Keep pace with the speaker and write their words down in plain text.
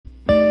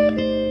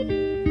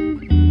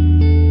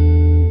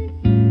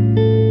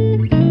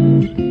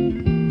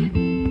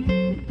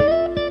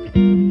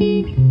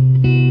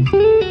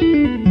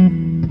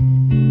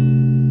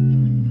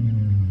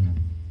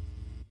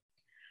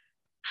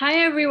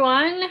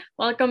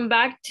Welcome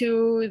back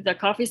to the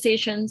Coffee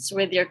Stations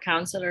with Your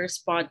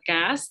Counselors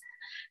podcast.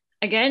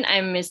 Again,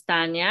 I'm Miss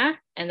Tanya,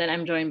 and then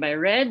I'm joined by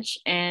Reg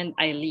and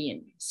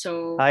Eileen.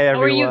 So, Hi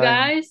how are you everyone.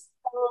 guys?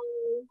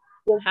 Good,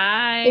 good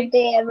Hi,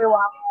 day,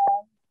 everyone.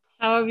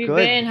 how have you Good,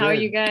 been? How are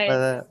you good.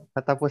 guys?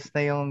 Patapos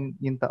na yung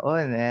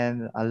taon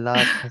and a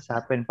lot has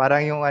happened.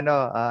 Parang yung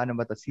ano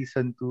ba to,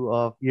 season 2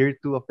 of year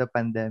 2 of the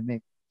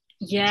pandemic.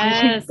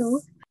 Year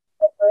two. Yes,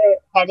 We're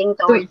heading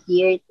two, towards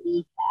year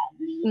three,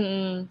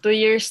 sadly. 2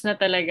 years na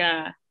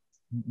talaga.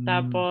 Mm-mm.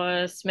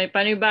 Tapos, may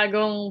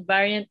panibagong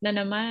variant na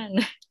naman.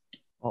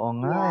 Oo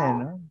nga Yeah.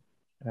 no.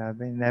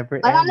 Grabe, never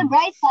But on the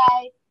bright ends.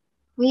 side,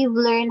 we've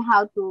learned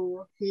how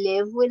to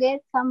live with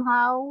it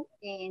somehow,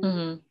 and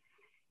Mhm.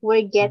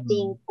 we're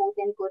getting Mm. quote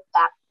unquote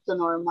back to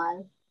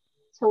normal.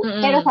 So,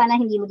 pero Mm-mm. sana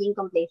hindi maging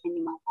complacent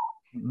yung mga tao.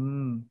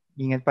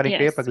 Ingat pa rin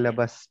kayo Yes.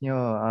 paglabas nyo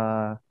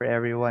for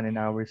everyone and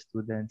our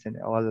students and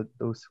all of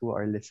those who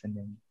are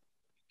listening.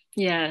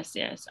 Yes.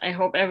 I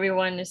hope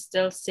everyone is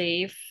still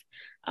safe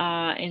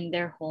in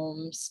their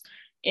homes.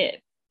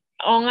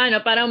 Oo nga,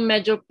 no, parang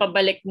medyo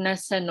pabalik na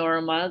sa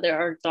normal. There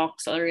are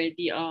talks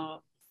already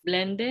of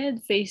blended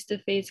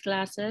face-to-face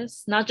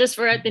classes. Not just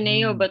for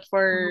Ateneo, Mm. but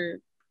for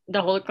the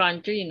whole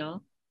country,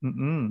 no?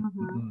 Mm-mm.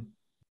 Mm-hmm. Mm-mm.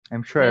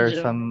 I'm sure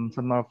Medyo.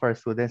 some of our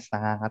students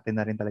nakakati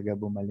na rin talaga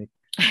bumalik.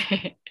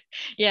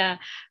 Yeah.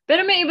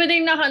 Pero may iba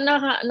din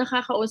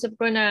nakakausap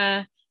ko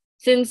na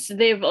since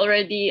they've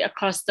already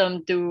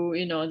accustomed to,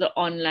 the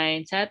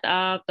online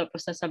setup,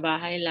 tapos nasa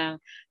bahay lang,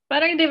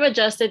 parang they've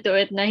adjusted to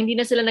it na hindi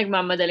na sila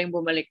nagmamadaling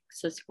bumalik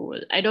sa school.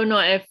 I don't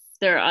know if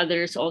there are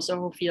others also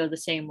who feel the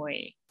same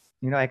way.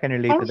 I can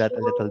relate I'm to that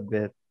a little sure,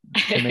 bit.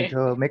 Kasi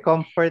medyo may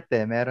comfort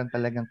eh. Meron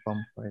talagang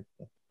comfort.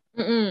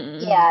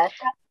 Mm-mm. yeah,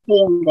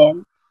 same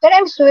then. But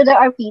I'm sure there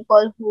are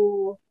people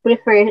who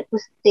prefer to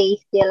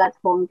stay still at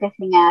home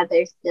kasi nga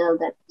there's still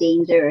that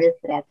danger or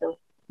threat of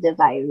the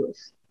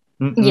virus.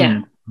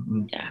 Yeah. Mm-mm.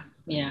 Mm-mm.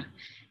 Yeah.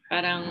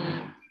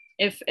 Parang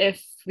if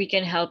we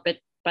can help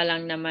it pa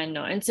lang naman,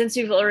 no? And since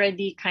we've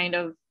already kind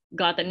of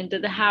gotten into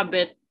the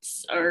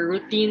habits or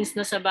routines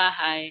na sa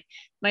bahay,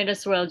 might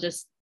as well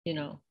just,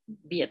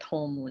 be at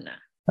home muna.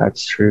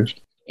 That's true.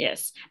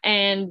 Yes.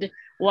 And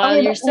while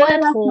Okay, you're but still one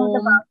at last note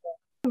home, about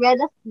read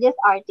this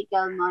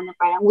article no na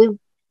parang we've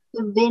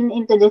been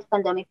into this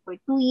pandemic for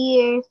 2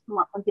 years,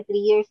 magti 3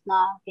 years na,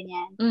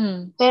 ganyan. mm,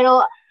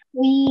 Pero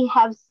we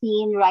have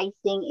seen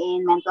rising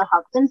in mental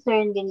health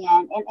concern,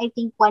 ganyan. And I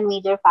think one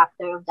major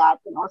factor of that,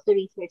 and also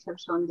research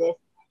have shown this,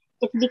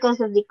 it's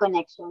because of the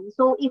connection.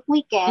 So if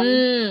we can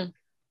mm,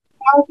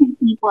 help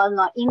people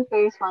no, in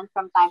person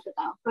from time to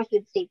time, of course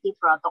with safety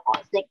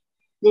protocols, like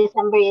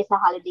December is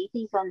a holiday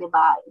season, di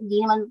ba?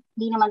 Di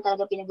naman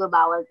talaga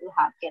pinagbabawal to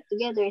have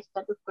get-togethers,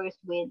 but of course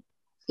with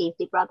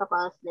safety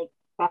protocols, like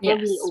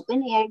preferably yes.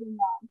 open air,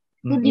 ganyan,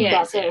 would be Mm-mm.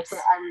 Yes, better yes.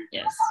 for our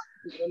Yes.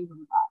 students.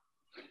 Diba?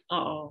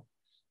 Oo.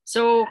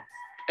 So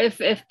if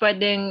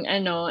pwedeng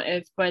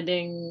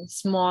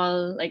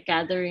small like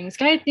gatherings,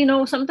 kahit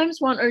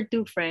sometimes one or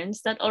two friends,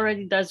 that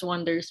already does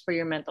wonders for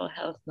your mental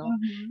health, no?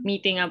 Mm-hmm.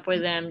 Meeting up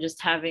with them, just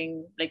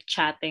having like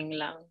chatting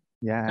lang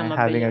na Yeah,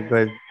 having a mabilis.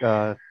 good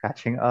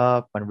catching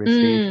up,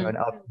 conversation, Mm.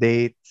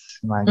 updates,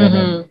 mga ganun.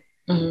 Mhm.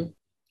 Mhm.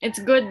 It's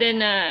good din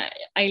na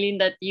Eileen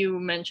that you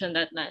mentioned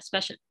that na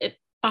especially it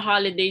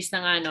pa-holidays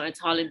na nga, no? It's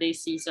holiday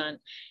season.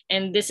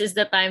 And this is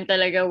the time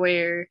talaga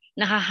where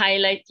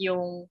naka-highlight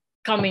yung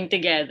coming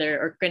together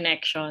or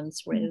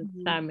connections with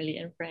Mm-hmm. family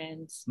and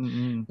friends.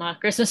 Mm-mm. Mga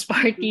Christmas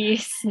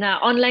parties na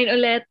online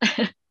ulit.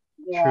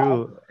 Yeah.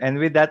 True. And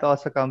with that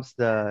also comes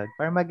the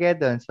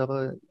Armageddon.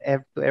 So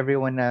to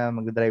everyone na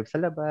mag-drive sa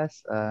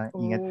labas,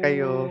 ingat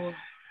kayo. Ooh.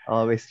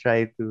 Always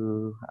try to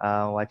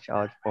watch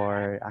out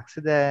for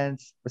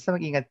accidents. Basta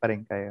mag-ingat pa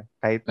rin kayo.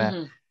 Kahit na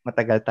Mhm.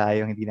 matagal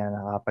tayong hindi na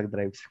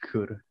nakakapag-drive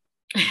siguro.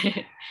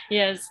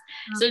 Yes.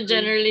 So Mm-hmm.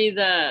 generally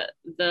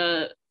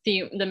the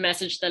theme, the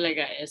message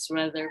talaga is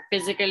whether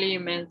physically,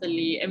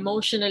 mentally,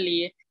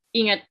 emotionally,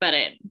 ingat pa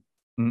rin.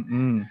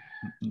 Mm-mm.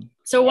 Mm-mm.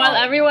 So while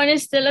Yeah. everyone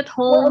is still at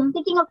Well, home,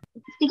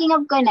 speaking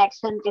of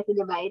connection, kasi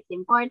diba, it's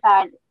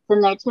important to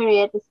nurture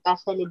it,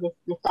 especially this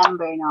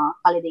December, no,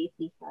 holiday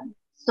season.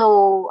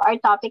 So our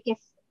topic is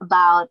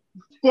about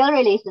still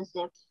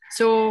relationships.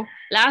 so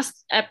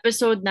last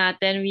episode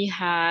natin we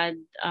had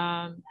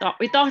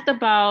we talked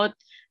about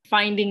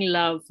finding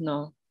love,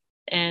 no?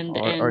 And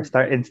Or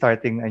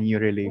starting a new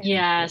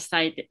yeah,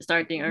 relationship.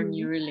 starting our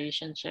new Mm-hmm.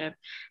 relationship.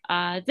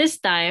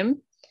 This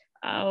time,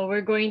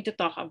 we're going to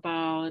talk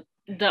about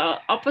the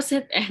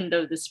opposite end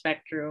of the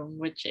spectrum,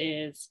 which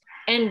is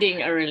ending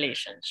a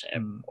relationship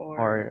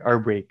Or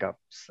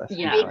breakups, as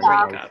we yeah, call it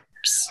Breakup. also.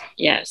 breakups.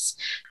 Yes.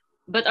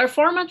 But our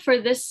format for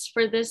this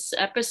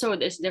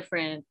episode is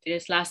different.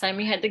 Because last time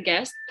we had the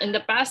guest. In the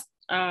past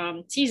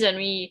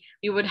season, we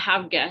would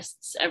have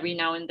guests every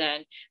now and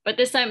then. But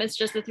this time it's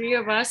just the three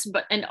of us.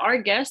 And our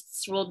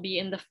guests will be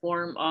in the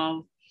form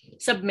of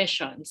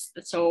submissions.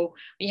 So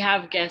we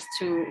have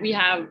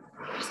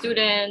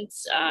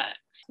students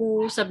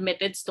who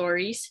submitted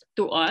stories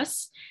to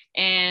us,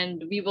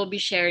 and we will be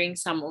sharing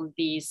some of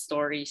these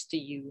stories to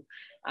you.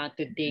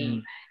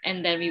 today. Mm.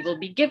 And then we will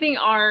be giving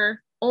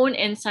our own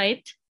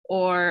insight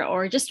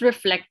or just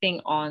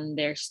reflecting on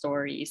their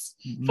stories,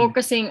 Mm.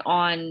 focusing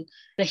on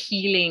the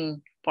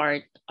healing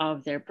part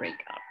of their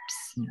breakups.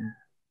 Mm.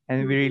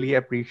 And we really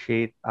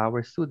appreciate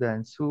our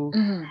students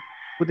Mhm.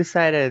 who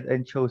decided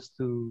and chose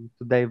to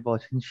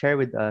divulge and share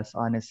with us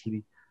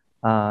honestly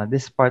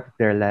this part of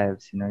their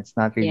lives. It's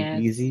not really Yes.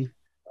 easy.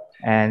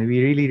 And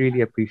we really,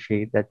 really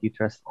appreciate that you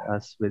trust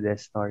us with their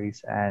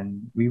stories.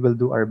 And we will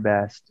do our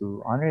best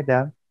to honor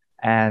them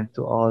and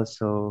to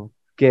also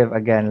give,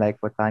 again, like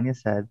what Tanya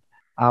said,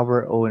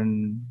 our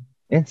own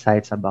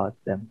insights about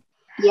them.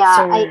 Yeah,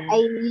 So I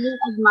really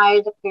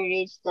admire the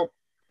courage that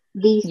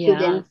these yeah.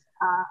 students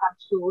have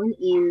shown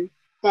in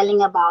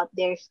telling about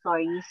their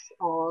stories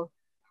of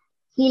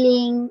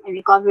healing and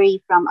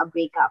recovery from a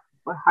breakup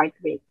or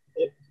heartbreak.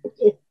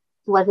 It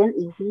wasn't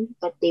easy,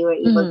 but they were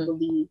able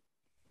Mhm.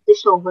 to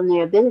show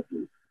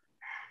vulnerability.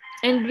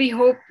 And we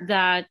hope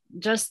that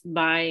just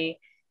by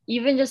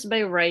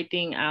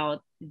writing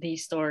out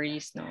these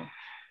stories, no,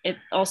 it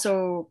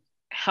also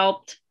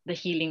helped the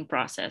healing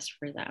process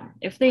for them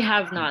if they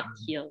have not Mhm.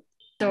 healed.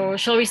 So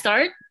shall we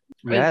start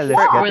with Yeah, let's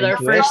get Yeah. with our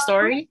into So it. first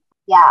story?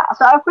 yeah.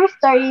 So our first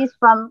story is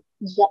from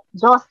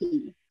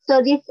Josie.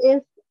 So this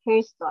is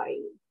her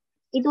story.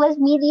 It was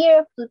mid-year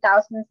of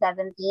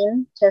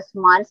 2017, just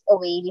months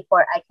away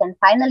before I can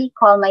finally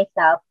call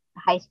myself a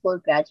high school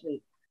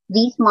graduate.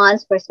 These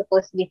months were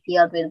supposed to be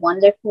filled with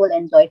wonderful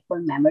and joyful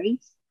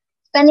memories,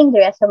 spending the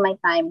rest of my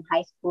time in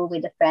high school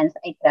with the friends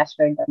I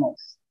treasured the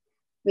most.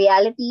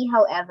 Reality,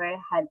 however,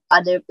 had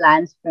other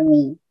plans for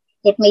me.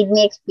 It made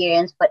me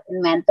experience what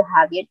it meant to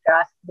have your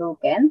trust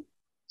broken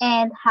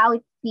and how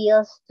it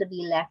feels to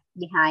be left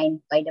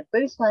behind by the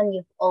person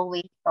you've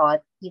always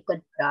thought you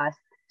could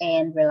trust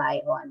and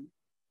rely on.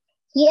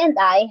 He and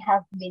I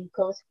have been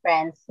close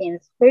friends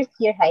since first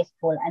year high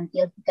school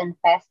until he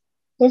confessed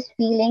his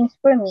feelings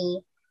for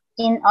me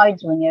in our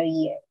junior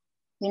year.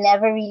 We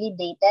never really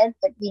dated,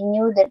 but we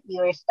knew that we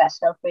were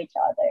special for each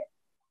other.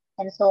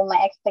 And so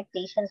my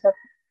expectations of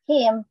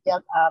him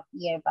built up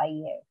year by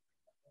year.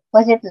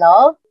 Was it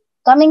love?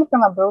 Coming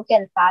from a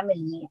broken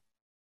family,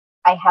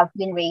 I have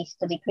been raised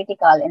to be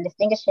critical in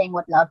distinguishing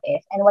what love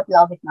is and what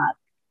love is not.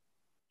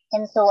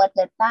 And so at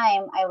that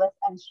time, I was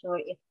unsure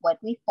if what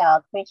we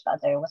felt for each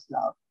other was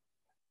love.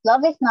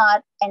 Love is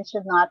not and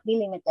should not be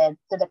limited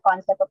to the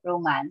concept of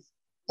romance,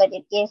 but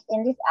it is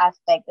in this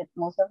aspect that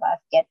most of us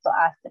get to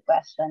ask the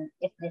question,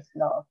 is this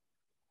love?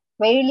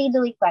 Rarely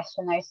do we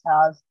question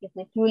ourselves if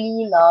we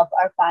truly love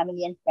our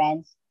family and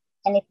friends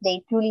and if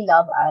they truly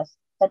love us.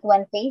 But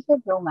when faced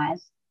with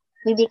romance,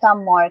 we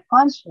become more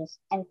conscious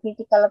and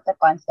critical of the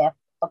concept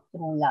of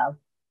true love.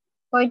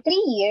 For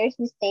 3 years,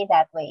 we stayed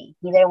that way.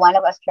 Neither one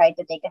of us tried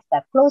to take a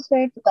step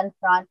closer to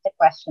confront the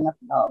question of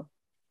love.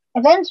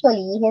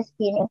 Eventually, his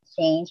feelings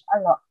changed,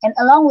 and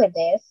along with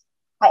this,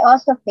 I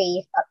also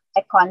faced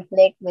a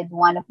conflict with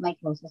one of my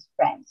closest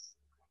friends,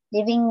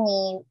 leaving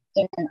me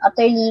in an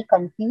utterly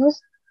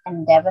confused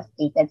and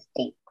devastated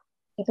state.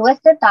 It was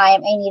the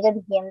time I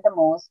needed him the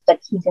most,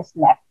 but he just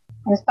left.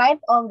 In spite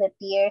of the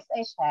tears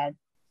I shed,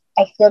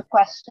 I still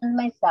questioned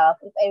myself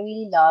if I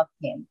really loved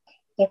him,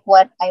 if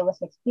what I was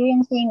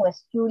experiencing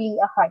was truly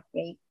a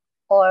heartbreak,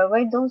 or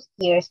were those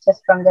tears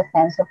just from the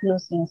sense of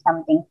losing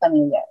something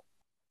familiar.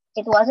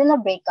 It wasn't a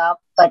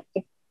breakup, but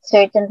it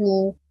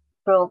certainly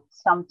broke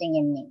something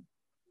in me.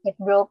 It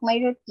broke my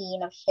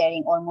routine of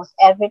sharing almost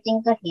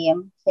everything to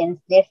him, since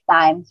this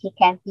time he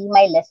can't be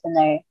my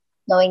listener,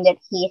 knowing that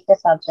he is the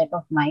subject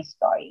of my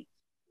story.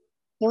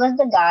 He was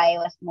the guy I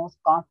was most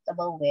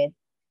comfortable with,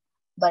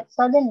 but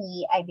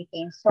suddenly I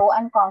became so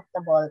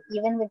uncomfortable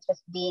even with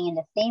just being in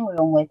the same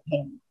room with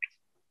him.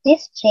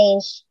 This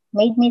change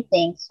made me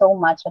think so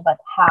much about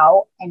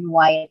how and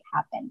why it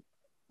happened.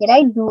 Did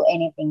I do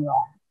anything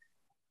wrong?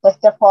 Was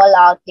the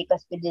fallout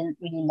because we didn't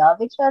really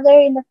love each other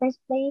in the first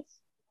place?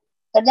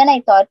 But then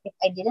I thought if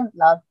I didn't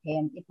love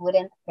him, it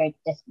wouldn't hurt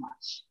this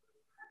much.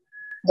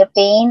 The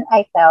pain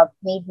I felt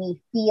made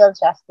me feel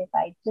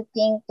justified to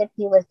think that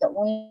he was the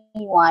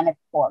only one at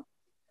fault,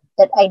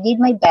 that I did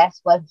my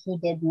best while he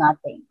did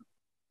nothing.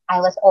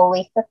 I was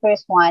always the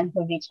first one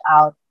who reached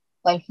out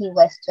while he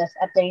was just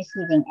at the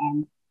receiving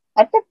end.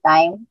 At the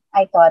time,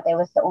 I thought I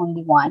was the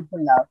only one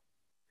who loved.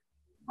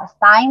 As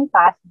time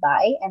passed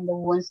by and the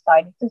wound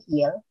started to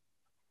heal,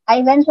 I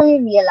eventually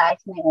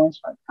realized my own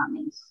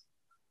shortcomings.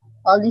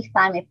 All this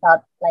time, I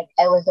felt like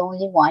I was the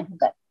only one who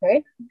got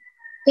hurt,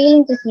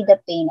 failing to see the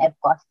pain I've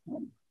caused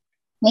him.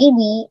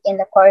 Maybe in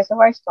the course of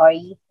our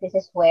story, this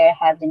is where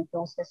I have been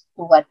closest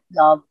to what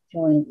love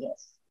truly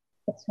is.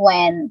 It's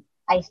when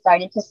I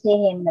started to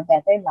see him in a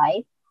better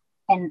light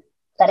and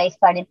that I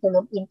started to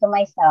look into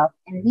myself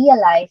and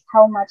realize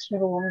how much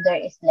room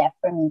there is left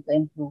for me to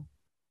improve.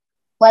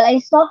 While I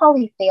saw how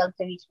he failed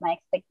to reach my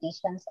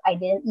expectations, I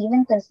didn't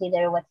even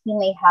consider what he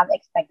may have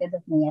expected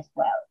of me as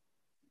well.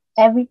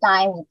 Every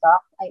time we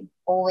talked, I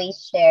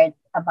always shared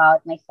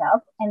about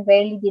myself and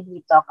rarely did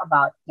we talk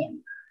about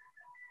him.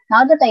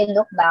 Now that I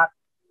look back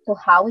to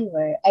how we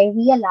were, I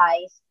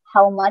realize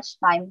how much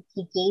time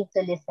he gave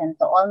to listen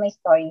to all my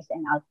stories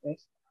and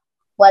outbursts,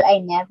 while I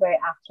never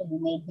actually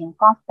made him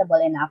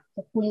comfortable enough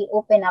to fully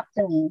open up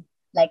to me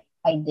like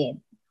I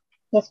did.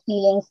 His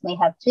feelings may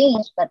have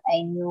changed, but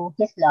I knew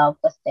his love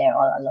was there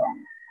all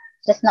along,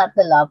 just not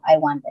the love I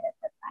wanted at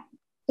the time.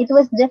 It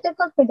was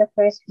difficult for the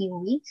first few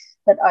weeks,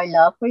 but our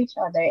love for each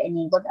other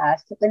enabled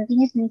us to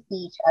continuously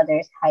see each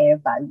other's higher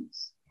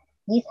values.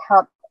 This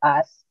helped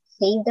us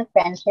save the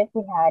friendship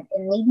we had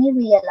and made me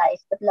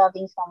realize what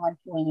loving someone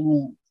truly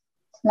means.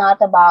 It's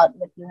not about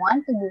what you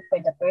want to do for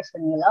the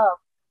person you love,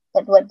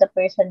 but what the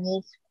person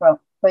needs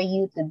for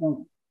you to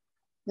do.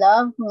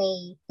 Love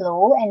may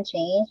flow and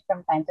change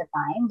from time to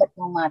time, but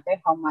no matter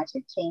how much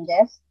it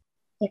changes,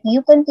 if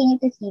you continue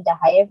to see the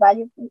higher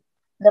value of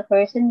the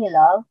person you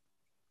love,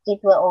 it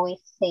will always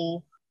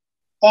save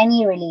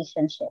any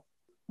relationship,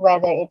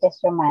 whether it is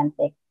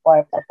romantic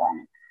or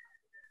platonic.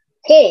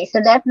 Okay,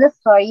 so that's the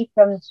story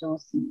from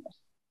Josie.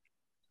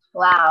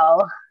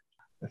 Wow.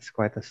 That's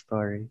quite a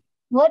story.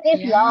 What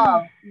is Yeah.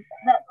 love?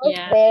 That was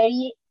Yeah.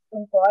 very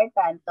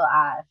important to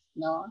ask,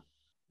 no?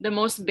 The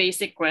most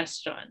basic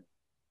question.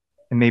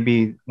 And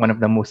maybe one of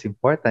the most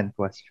important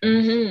questions.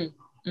 Mm-hmm.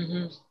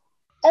 Mm-hmm.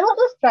 And what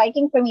was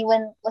striking for me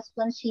when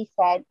she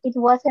said it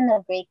wasn't a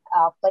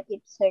breakup, but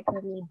it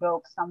certainly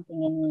broke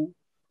something in me.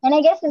 And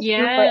I guess it's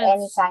true for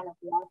any Yes. kind of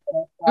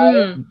losses,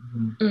 right? Mm-hmm.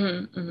 Mhm.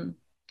 Mm-hmm. Mm-hmm.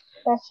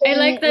 I Especially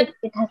like that. if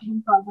it has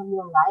been part of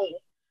your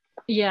life.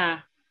 Yeah.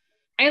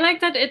 I like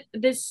that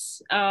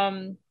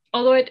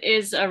although it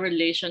is a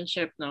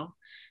relationship, no,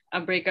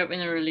 a breakup in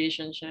a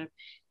relationship,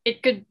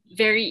 it could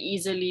very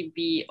easily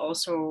be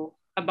also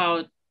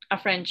about a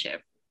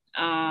friendship.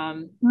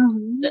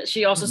 Mm-hmm.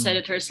 She also said Mhm.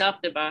 it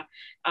herself, diba?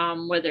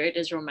 Whether it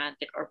is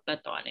romantic or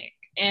platonic.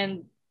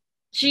 And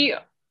she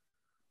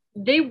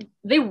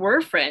they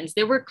were friends.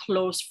 They were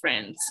close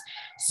friends.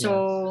 Yes.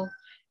 So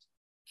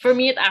for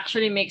me it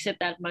actually makes it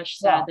that much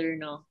Yeah. sadder,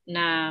 no?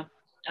 Na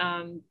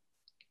um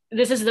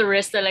this is the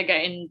risk talaga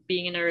in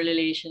being in a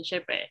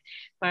relationship eh.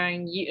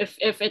 Parang if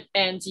it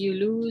ends, you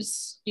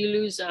lose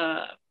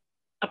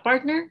a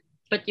partner,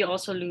 but you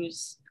also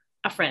lose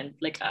a friend,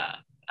 like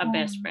a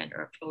best Mm-hmm. friend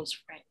or a close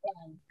friend.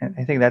 And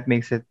I think that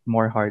makes it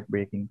more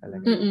heartbreaking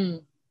talaga.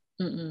 Mm-mm.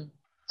 Mm-mm.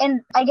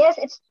 And I guess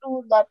it's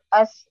true that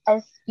as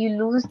you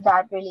lose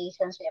that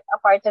relationship, a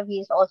part of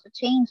you is also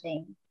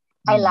changing.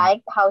 I Mm.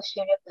 liked how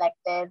she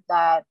reflected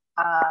that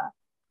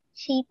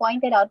she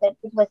pointed out that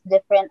it was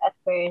different at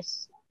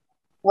first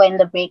when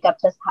the breakup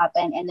just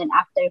happened, and then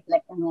after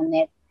reflecting on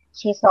it,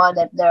 she saw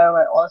that there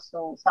were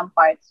also some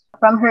parts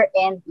from her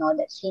end, no,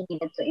 that she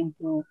needed to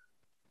improve.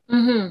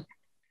 Mm-hmm.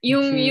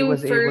 She Yung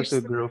was able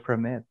to first, grow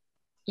from it.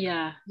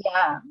 yeah,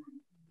 Yeah,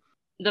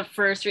 the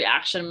first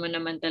reaction mo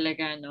naman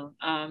talaga, no,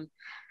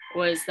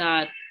 was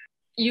that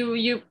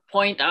you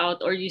point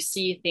out or you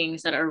see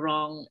things that are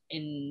wrong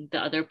in the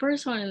other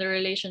person in the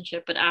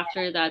relationship, but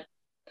after that,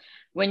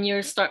 when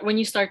you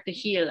start to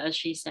heal, as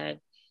she said,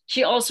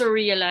 she also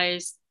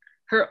realized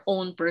her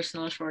own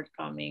personal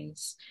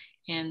shortcomings,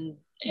 and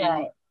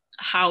right.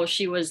 how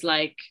she was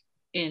like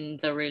in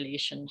the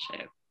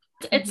relationship.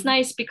 It's Mm-hmm.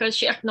 nice because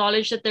she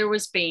acknowledged that there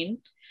was pain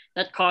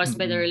that caused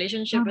by the Mm-mm.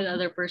 relationship with the Mm-hmm.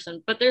 other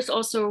person, but there's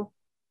also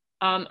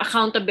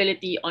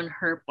accountability on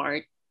her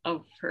part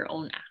of her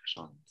own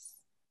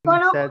actions.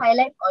 Want You to said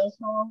highlight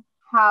also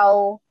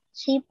how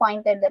she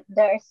pointed that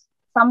there's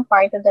some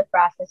part of the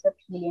process of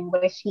healing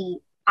where she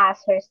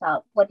asked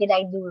herself, what did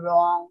I do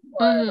wrong?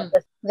 Or what Mm-hmm.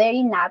 was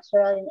very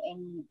natural in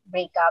any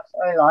breakups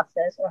or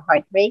losses or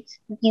heartbreaks.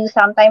 You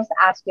sometimes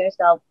ask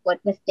yourself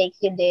what mistakes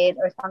you did,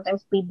 or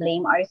sometimes we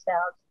blame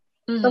ourselves.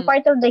 So Mm-hmm.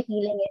 part of the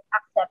healing is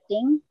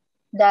accepting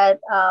that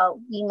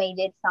we may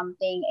did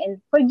something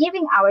and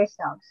forgiving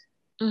ourselves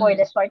for Mm-hmm.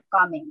 the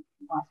shortcoming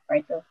as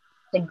part of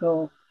the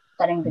growth,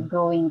 during the mm,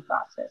 growing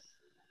process.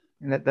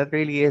 that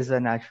really is a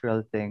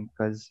natural thing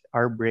because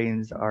our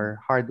brains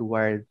are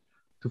hardwired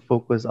to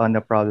focus on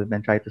the problem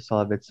and try to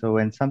solve it. So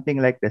when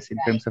something like this in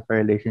Right. terms of a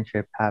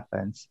relationship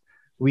happens,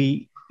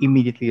 we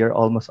immediately or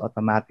almost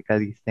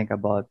automatically think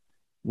about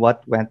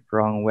what went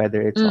wrong,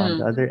 whether it's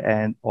on the Mm-hmm. other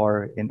end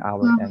or in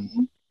our end.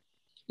 Mm-hmm.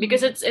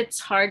 Because it's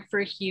hard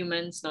for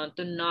humans not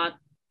to not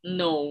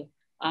know.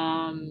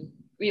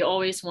 We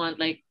always want,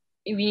 like,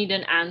 we need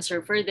an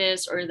answer for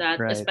this or that,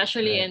 Right,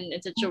 especially right.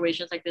 in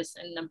situations like this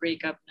in a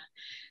breakup na.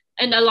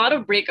 And a lot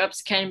of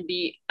breakups can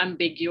be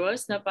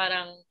ambiguous na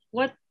parang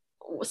what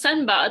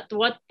saan ba, at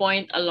what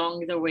point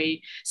along the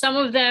way. Some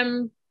of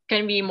them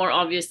can be more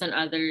obvious than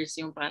others,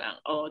 yung parang,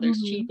 oh,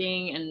 there's Mm-hmm.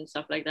 cheating and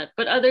stuff like that,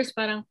 but others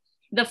parang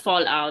the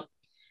fallout.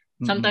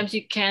 Mm-mm. Sometimes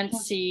you can't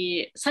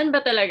see saan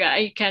ba talaga,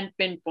 I can't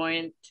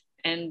pinpoint,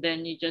 and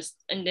then you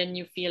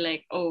feel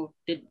like, oh,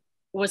 did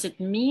was it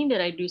me,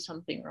 did I do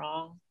something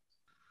wrong?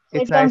 So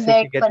It's it becomes nice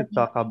if you very get to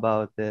talk confusing.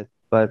 about it,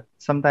 but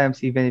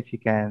sometimes even if you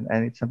can,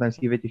 and sometimes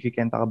even if you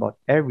can talk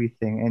about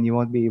everything and you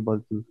won't be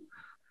able to,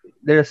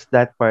 there's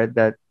that part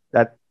that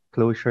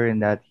closure in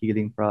that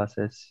healing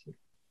process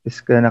is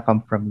gonna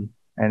come from you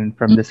and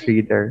from this Mm-hmm.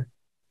 reader.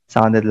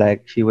 Sounded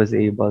like she was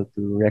able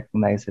to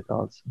recognize it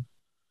also.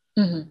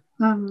 Mm-hmm.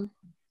 Mm-hmm.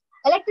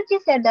 I like that you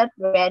said that,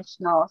 Reg.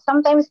 No,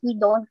 sometimes we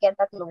don't get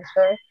that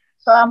closure.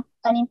 So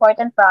an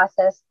important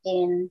process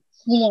in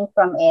healing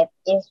from it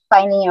is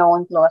finding your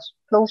own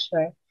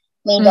closure.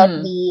 May that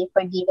Mm-hmm. be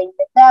forgiving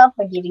yourself,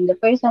 forgiving the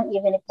person,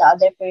 even if the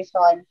other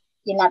person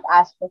did not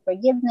ask for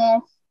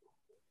forgiveness,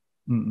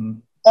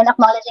 Mm-mm. and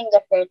acknowledging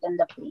the hurt and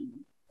the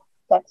pain.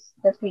 That's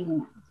really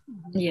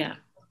nice. Yeah.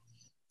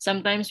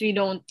 Sometimes we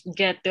don't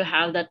get to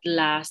have that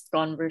last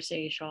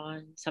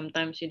conversation.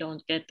 Sometimes we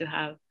don't get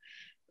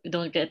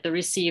to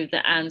receive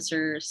the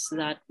answers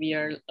that we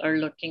are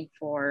looking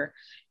for.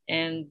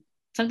 And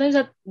sometimes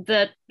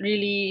that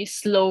really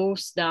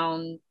slows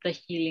down the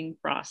healing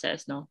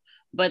process, no?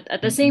 But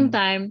at the same Mm-mm.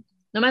 time,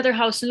 no matter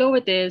how slow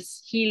it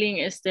is, healing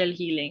is still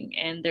healing,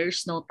 and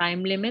there's no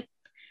time limit.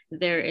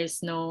 There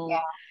is no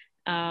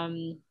Yeah,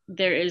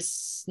 there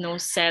is no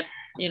set,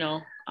 you know,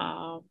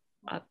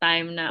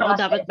 time na, oh,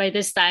 dapat process. by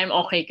this time,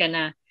 okay ka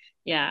na.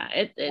 Yeah,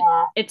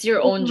 Yeah, it's your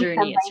it own moves step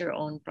journey, by it's your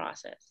step. own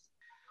process.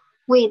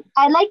 Wait,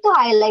 I'd like to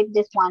highlight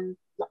this one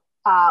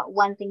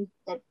thing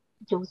that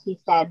Josie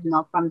said,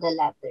 no, from the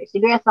letter.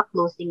 Siguro sa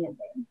closing na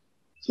din.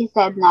 She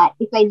said na,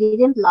 if I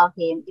didn't love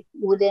him, it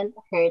wouldn't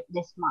hurt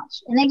this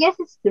much. And I guess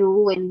it's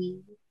true when we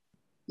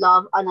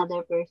love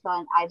another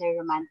person, either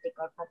romantic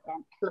or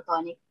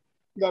platonic,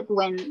 that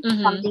when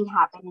Mm-hmm. something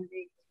happens in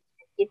the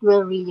relationship, it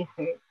will really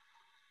hurt.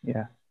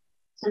 Yeah.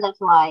 So that's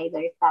why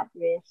there's that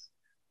risk.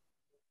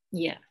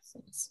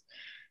 Yes.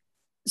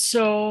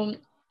 So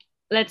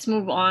let's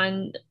move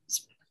on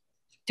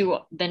to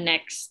the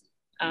next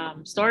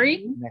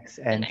story. Mm-hmm. Next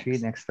The entry,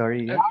 next. next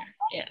story. Yeah. Okay.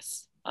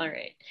 Yes. All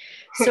right.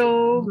 So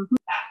Mm-hmm.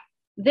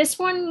 this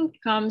one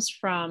comes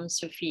from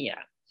Sophia,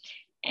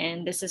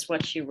 and this is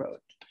what she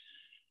wrote.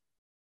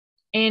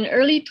 In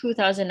early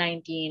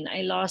 2019,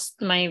 I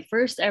lost my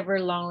first ever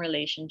long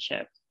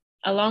relationship.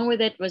 Along with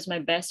it was my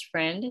best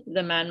friend,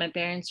 the man my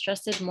parents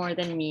trusted more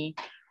than me,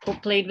 who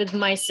played with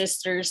my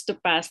sisters to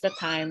pass the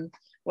time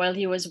while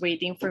he was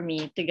waiting for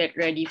me to get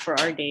ready for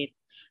our date,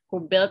 who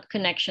built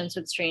connections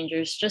with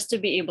strangers just to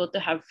be able to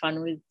have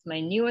fun with my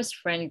newest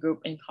friend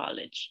group in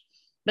college.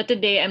 But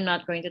today I'm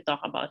not going to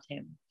talk about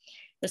him.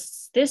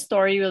 This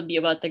story will be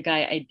about the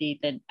guy I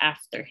dated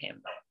after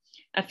him.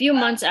 A few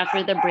months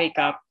after the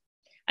breakup,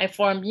 I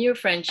formed new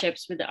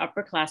friendships with the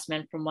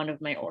upperclassmen from one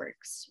of my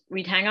orgs.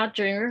 We'd hang out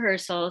during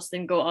rehearsals,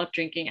 then go out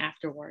drinking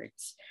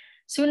afterwards.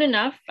 Soon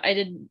enough,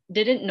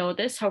 didn't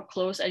notice how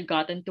close I'd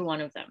gotten to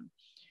one of them.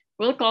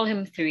 We'll call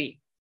him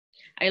Three.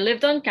 I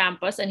lived on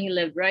campus and he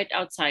lived right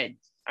outside.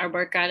 Our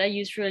barkada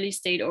usually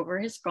stayed over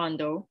his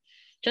condo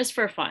just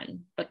for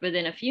fun, but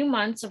within a few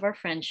months of our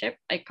friendship,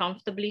 I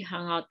comfortably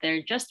hung out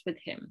there just with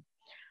him.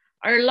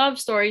 Our love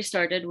story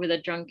started with a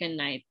drunken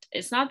night.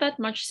 It's not that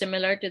much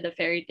similar to the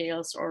fairy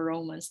tales or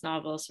romance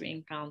novels we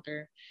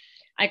encounter.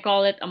 I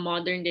call it a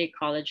modern day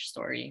college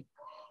story.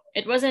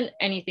 It wasn't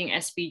anything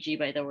SPG,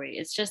 by the way.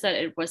 It's just that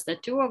it was the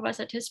two of us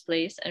at his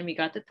place and we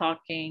got to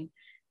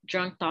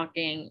drunk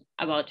talking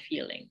about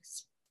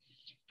feelings.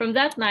 From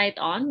that night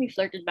on, we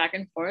flirted back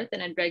and forth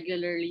and I'd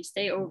regularly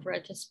stay over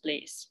at his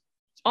place.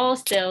 All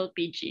still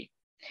PG.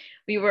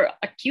 We were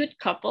a cute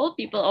couple.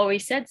 People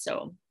always said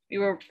so. We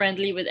were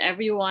friendly with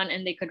everyone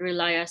and they could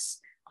rely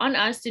on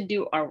us to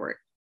do our work.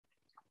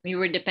 We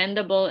were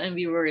dependable and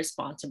we were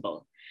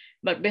responsible.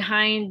 But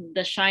behind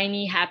the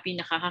shiny, happy,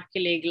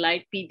 nakakakilig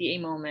light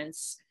PDA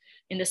moments,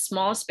 in the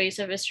small space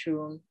of his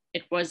room,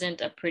 it wasn't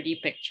a pretty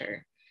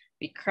picture.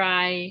 We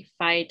cry,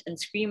 fight, and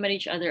scream at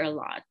each other a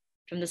lot.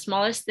 From the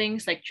smallest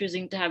things like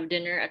choosing to have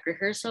dinner at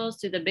rehearsals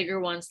to the bigger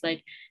ones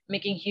like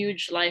making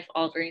huge life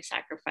altering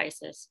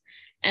sacrifices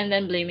and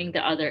then blaming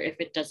the other if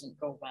it doesn't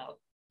go well.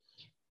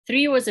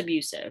 Three was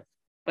abusive,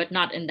 but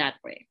not in that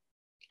way.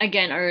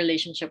 Again, our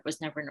relationship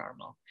was never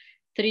normal.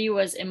 Three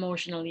was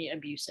emotionally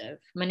abusive,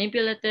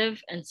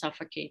 manipulative, and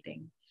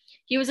suffocating.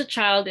 He was a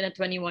child in a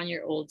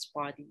 21-year-old's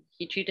body.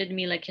 He treated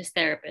me like his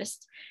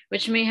therapist,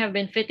 which may have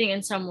been fitting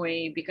in some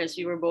way because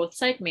we were both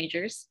psych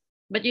majors,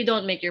 but you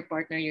don't make your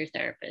partner your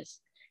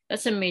therapist.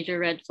 That's a major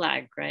red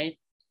flag, right?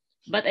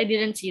 But I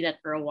didn't see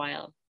that for a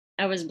while.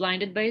 I was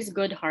blinded by his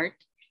good heart,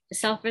 his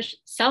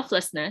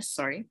selflessness,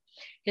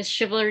 his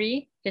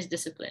chivalry, his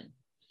discipline.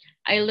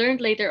 I learned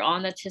later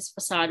on that his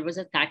facade was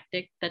a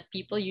tactic that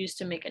people use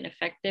to make an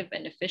effective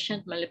and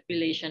efficient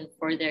manipulation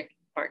for their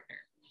partner.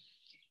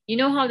 You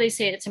know how they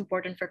say it's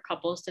important for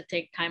couples to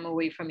take time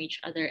away from each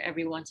other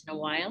every once in a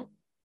while?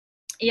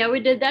 Yeah, we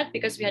did that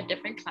because we had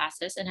different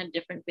classes and had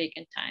different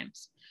vacant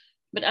times.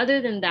 But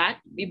other than that,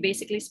 we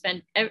basically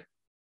spent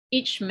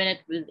each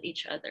minute with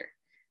each other.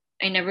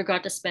 I never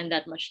got to spend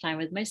that much time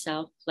with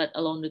myself, let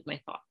alone with my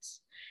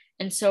thoughts.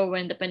 And so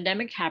when the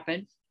pandemic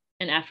happened,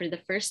 and after the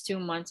first 2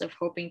 months of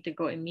hoping to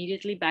go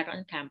immediately back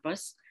on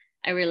campus,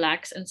 I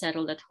relaxed and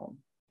settled at home.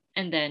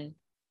 And then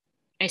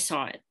I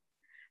saw it.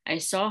 I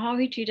saw how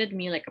he treated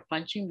me like a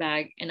punching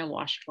bag and a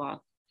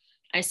washcloth.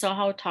 I saw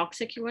how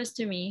toxic he was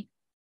to me,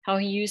 how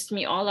he used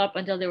me all up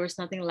until there was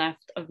nothing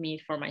left of me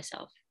for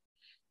myself.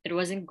 It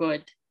wasn't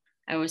good.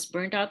 I was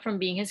burnt out from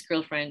being his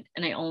girlfriend,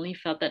 and I only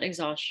felt that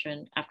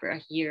exhaustion after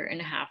a year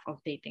and a half of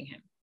dating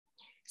him.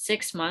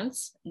 6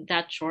 months,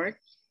 that short?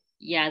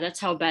 Yeah,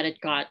 that's how bad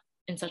it got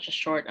in such a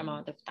short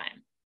amount of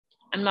time.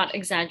 I'm not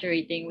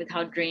exaggerating with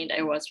how drained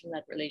I was from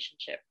that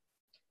relationship.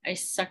 I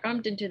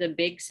succumbed into the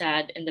big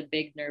sad and the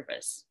big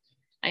nervous.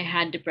 I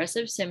had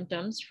depressive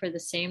symptoms for the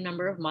same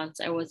number of months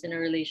I was in a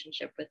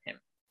relationship with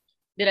him.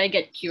 Did I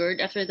get cured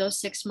after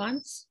those 6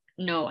 months?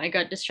 No, I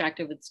got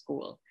distracted with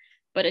school,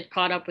 but it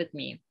caught up with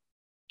me.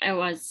 It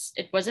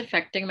was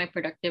affecting my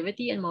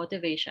productivity and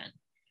motivation.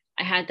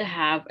 I had to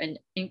have an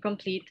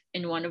incomplete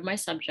in one of my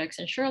subjects,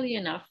 and surely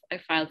enough, I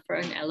filed for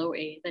an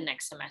LOA the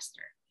next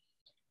semester.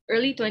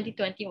 Early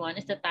 2021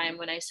 is the time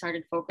when I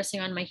started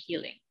focusing on my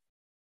healing.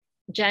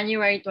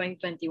 January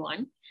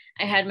 2021,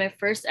 I had my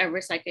first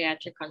ever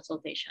psychiatric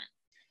consultation.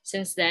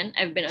 Since then,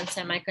 I've been on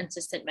semi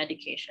consistent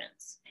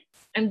medications.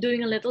 I'm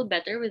doing a little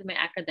better with my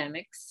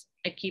academics.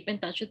 I keep in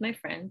touch with my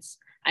friends.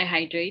 I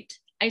hydrate.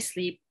 I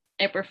sleep.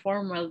 I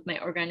perform well with my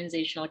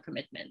organizational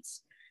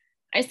commitments.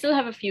 I still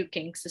have a few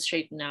kinks to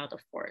straighten out,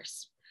 of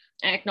course.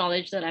 I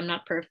acknowledge that I'm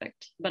not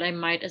perfect, but I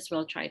might as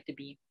well try to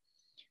be.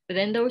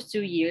 Within those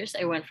 2 years,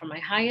 I went from my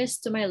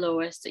highest to my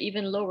lowest to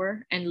even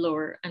lower and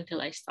lower until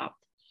I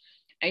stopped.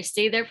 I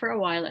stayed there for a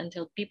while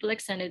until people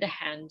extended a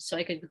hand so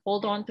I could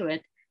hold on to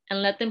it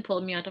and let them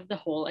pull me out of the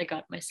hole I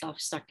got myself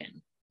stuck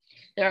in.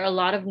 There are a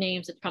lot of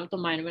names that come to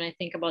mind when I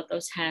think about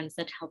those hands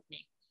that helped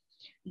me,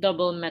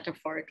 double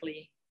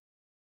metaphorically.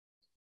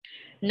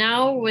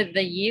 Now, with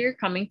the year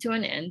coming to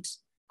an end,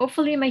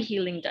 hopefully my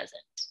healing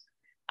doesn't.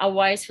 A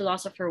wise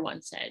philosopher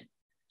once said,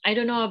 I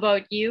don't know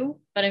about you,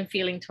 but I'm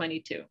feeling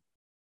 22.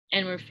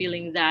 And we're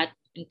feeling that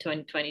in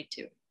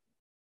 2022.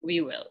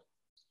 We will.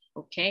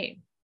 Okay.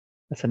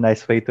 That's a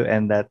nice way to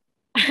end that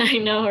I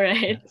know,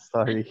 right?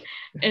 story.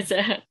 It's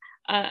a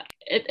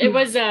it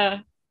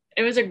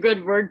was a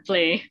good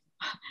wordplay.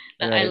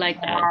 I Right. like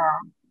that.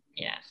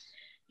 Yeah.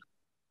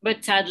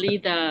 But sadly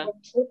the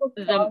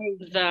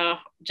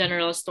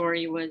general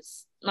story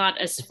was not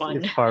as fun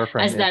It's far from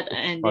as it. that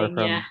It's far ending.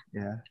 Yeah.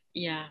 from, yeah.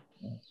 Yeah.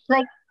 It's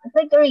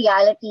like a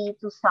reality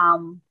to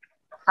some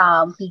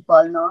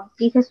people, no?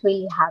 This is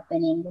really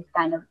happening, this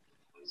kind of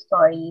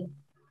story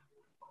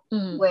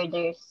Mm-hmm. where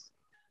there's,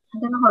 I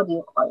don't know how do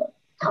you call it,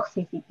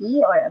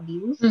 toxicity or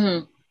abuse.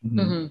 Mm-hmm. Mhm.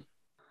 Mm-hmm.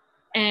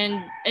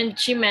 And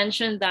she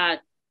mentioned that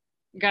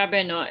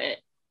grabe no,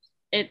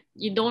 it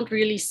you don't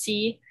really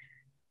see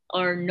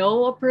or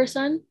know a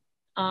person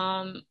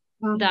that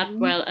Mm-hmm.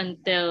 well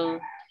until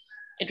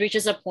it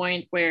reaches a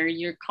point where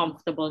you're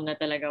comfortable na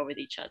talaga with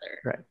each other.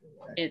 Right.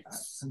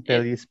 It's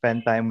Until you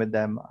spend time with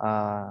them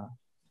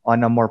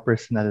on a more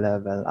personal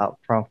level, out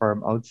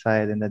from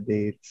outside and the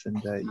dates and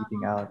the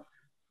eating out.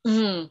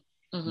 mm-hmm,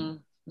 mm-hmm,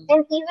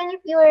 And even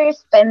if you are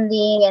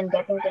spending and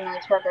getting to know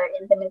each other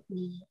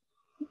intimately,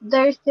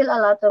 there's still a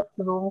lot of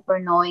room for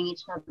knowing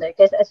each other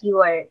because as you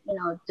are,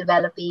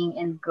 developing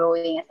and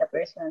growing as a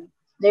person,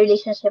 the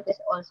relationship is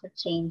also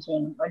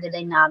changing, or the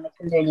dynamics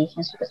in the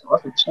relationship is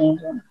also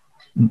changing.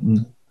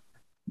 Mm-mm.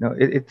 No,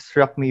 it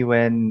struck me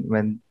when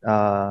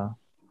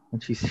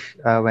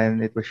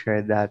it was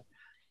shared that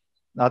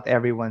not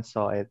everyone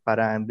saw it.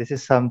 Parang this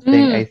is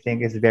something I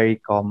think is very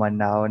common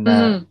now na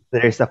mm-hmm,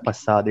 there's a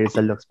facade, there's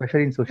a look,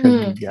 especially in social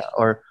mm-hmm. media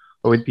or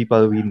with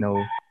people we know,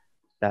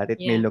 that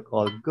it may Yeah. look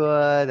all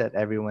good, that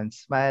everyone's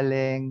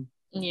smiling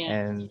Yeah.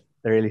 and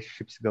the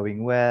relationship's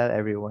going well,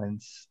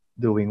 everyone's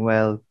doing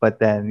well. But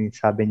then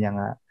sabi niya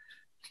nga,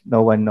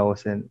 no one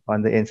knows, and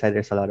on the inside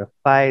there's a lot of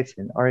fights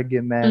and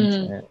arguments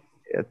Mm-hmm.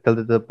 and till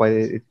the point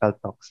it felt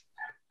toxic.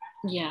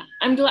 Yeah,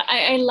 I'm glad.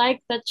 I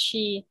like that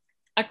she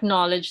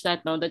acknowledged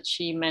that now that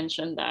she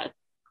mentioned that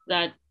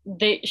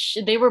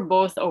they were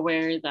both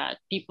aware that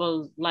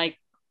people like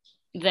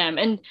them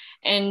and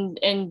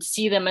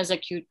see them as a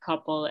cute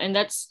couple, and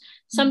that's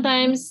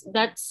sometimes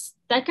that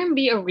can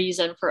be a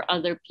reason for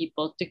other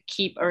people to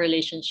keep a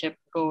relationship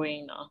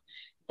going, no?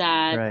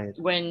 That Right.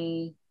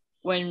 when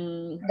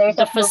There's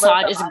the approval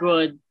facade from is others.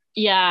 good,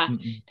 yeah,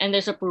 Mm-mm. and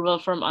there's approval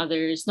from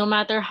others, no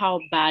matter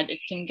how bad it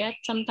can get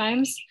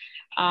sometimes.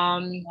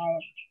 um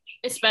Right.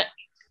 it's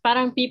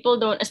parang people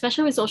don't,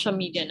 especially with social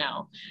media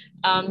now,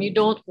 you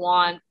don't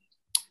want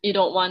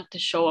to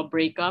show a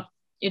breakup.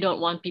 You don't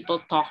want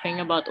people talking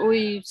about,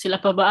 uy, sila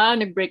pa ba?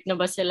 Nag-break na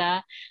ba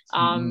sila?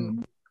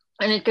 Mm-mm.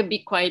 And it could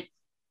be quite,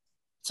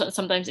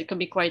 sometimes it could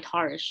be quite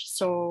harsh.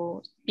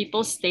 So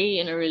people stay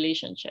in a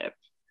relationship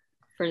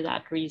for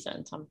that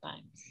reason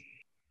sometimes.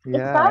 It's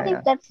sad Yeah,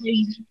 if yeah. that's the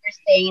reason for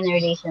staying in a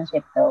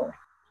relationship, though.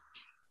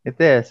 It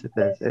is. It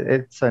is. 'Cause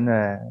It's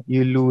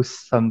you lose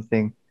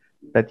something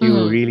that you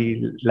Mm-hmm. really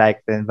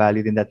liked and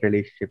valued in that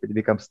relationship. It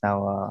becomes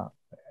now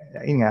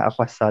yun nga, a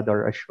facade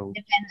or a show.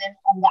 dependent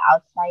on the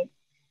outside.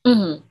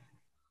 Mm-hmm.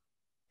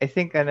 I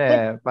think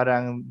But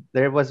parang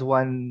there was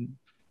one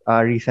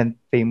recent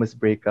famous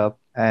breakup,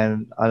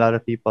 and a lot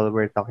of people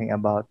were talking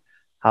about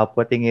how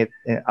putting it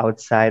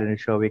outside and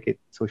showing it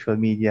social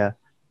media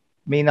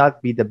may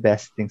not be the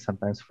best thing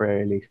sometimes for a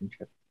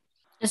relationship.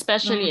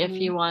 Especially if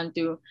mm-hmm. you want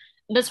to.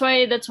 That's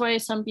why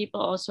some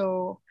people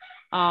also,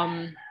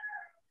 um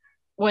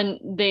when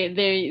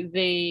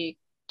they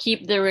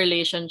keep their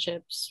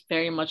relationships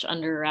very much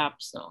under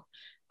wraps, no,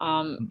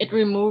 it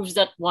removes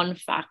that one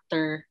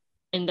factor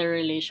in the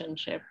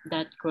relationship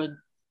that could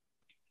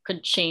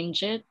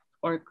change it,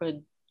 or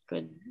could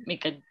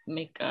make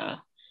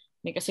a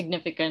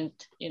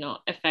significant,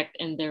 effect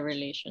in their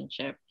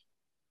relationship.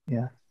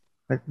 Yeah.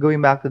 But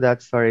going back to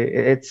that story,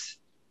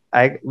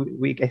 I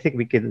think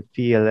we could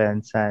feel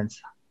and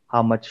sense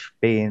how much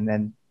pain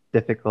and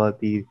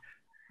difficulty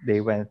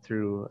they went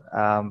through,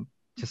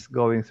 just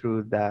going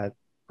through that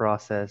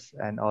process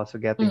and also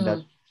getting that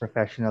Mm-hmm.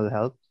 professional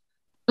help.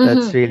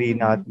 That's Mm-hmm. really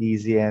not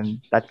easy,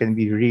 and that can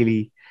be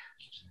really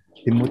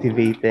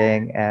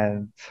demotivating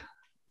and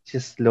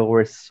just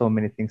lowers so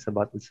many things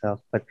about itself.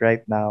 But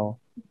right now,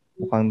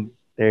 mukhang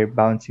they're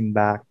bouncing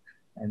back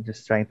and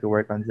just trying to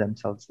work on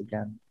themselves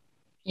again.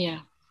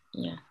 Yeah,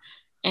 yeah.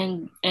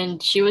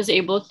 And she was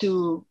able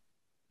to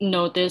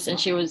notice, and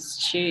she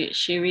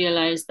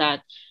realized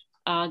that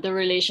the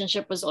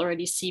relationship was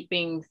already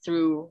seeping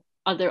through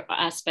other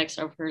aspects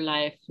of her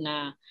life.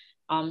 Na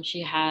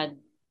she had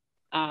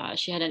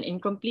an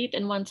incomplete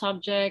in one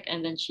subject,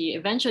 and then she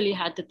eventually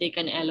had to take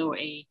an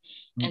LOA,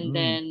 and Mm-mm.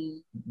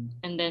 then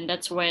Mm-mm.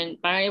 that's when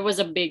parang it was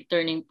a big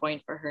turning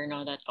point for her.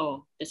 Now that,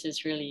 oh, this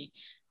is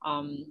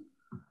um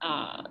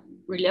uh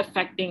really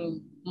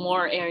affecting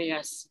more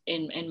areas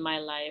in my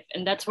life,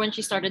 and that's when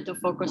she started to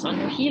focus on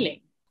her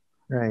healing.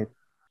 Right.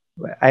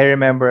 I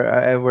remember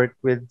I worked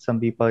with some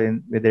people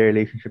in with their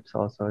relationships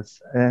also,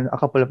 and a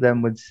couple of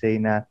them would say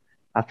na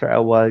after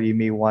a while you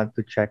may want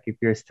to check if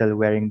you're still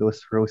wearing those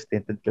rose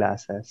tinted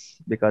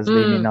glasses because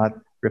they may Mm. not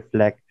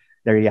reflect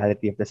the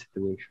reality of the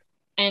situation.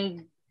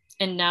 and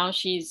and now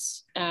she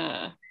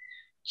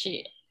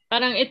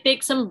parang it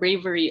takes some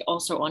bravery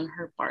also on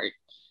her part.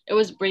 It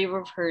was brave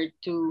of her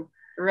to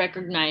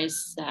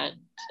recognize that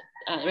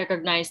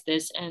recognize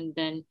this, and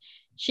then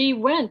she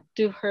went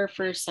to her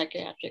first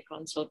psychiatric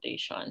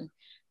consultation.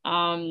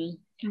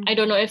 I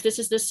don't know if this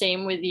is the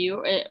same with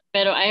you,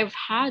 but I've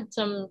had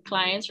some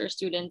clients or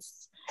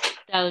students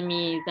tell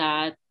me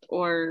that,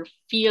 or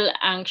feel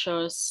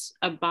anxious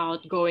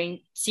about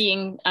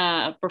seeing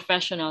a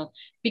professional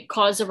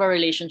because of a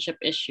relationship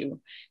issue.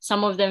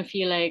 Some of them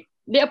feel like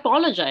they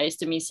apologize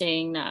to me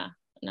saying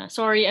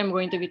sorry, I'm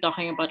going to be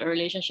talking about a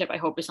relationship. I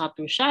hope it's not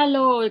too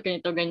shallow,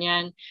 ganito,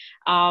 ganyan.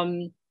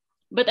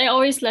 But I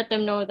always let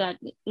them know that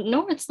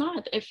no, it's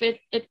not. If a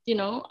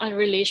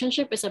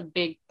relationship is a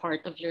big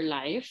part of your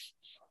life,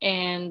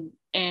 and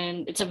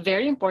it's a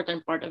very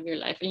important part of your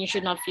life, and you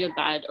should not feel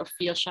bad or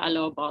feel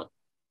shallow about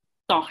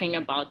talking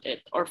about it,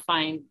 or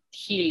find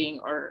healing,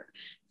 or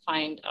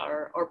find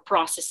or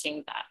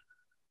processing that.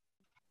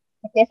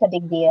 It is a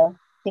big deal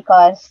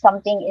because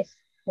something is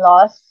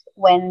lost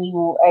when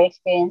you are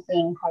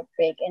experiencing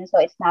heartbreak, and so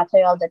it's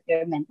natural that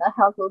your mental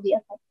health will be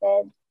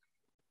affected.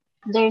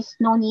 There's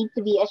no need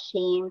to be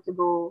ashamed to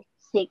go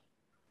seek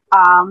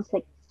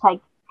psych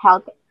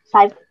help,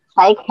 psych,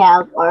 psych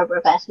help or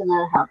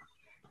professional help,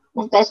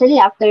 especially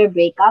after a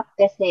breakup.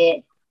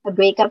 Kasi a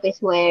breakup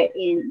is where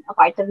in a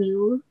part of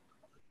you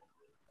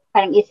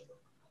parang is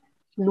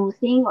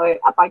losing, or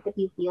a part of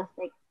you feels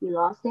like you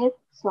lost it.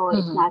 So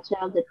it's Mm-hmm.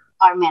 natural that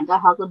our mental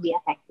health will be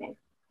affected.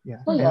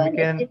 Yeah, So and we yun,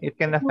 can it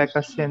can it's no affect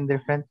us shame, in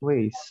different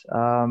ways.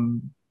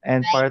 And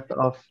right? part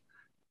of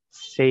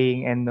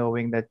saying and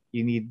knowing that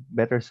you need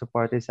better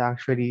support is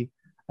actually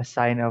a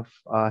sign of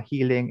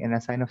healing and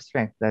a sign of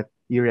strength that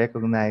you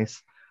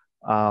recognize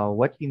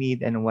what you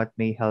need and what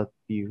may help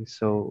you.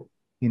 So,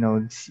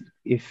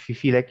 if you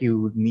feel like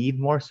you need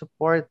more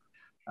support,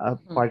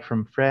 Mm-hmm. apart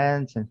from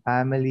friends and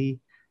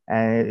family,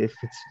 and if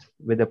it's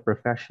with a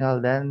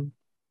professional, then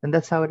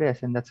that's how it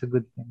is, and that's a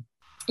good thing.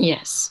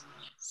 Yes.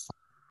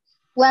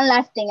 One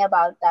last thing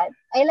about that.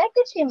 I like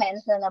that she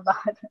mentioned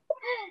about,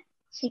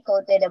 she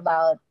quoted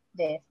about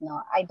this.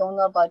 No, I don't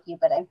know about you,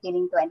 but I'm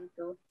feeling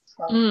 22.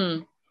 So,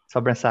 Mm.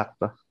 Sobrang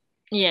sakto.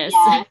 Yes.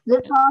 yes,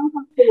 the songs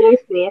of Taylor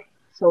Swift,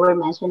 so we're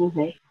mentioning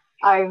her,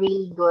 are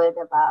really good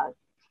about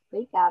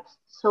breakups.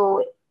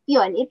 So,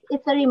 yun,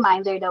 it's a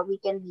reminder that we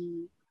can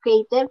be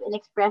creative in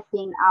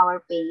expressing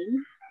our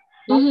pain,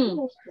 like Mm-hmm.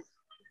 Taylor Swift.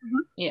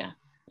 Mhm. Yeah,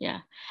 yeah.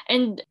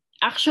 And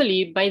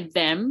actually, by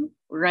them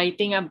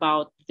writing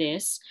about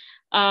this,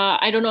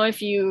 I don't know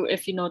if you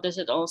notice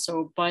it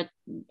also, but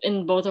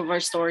in both of our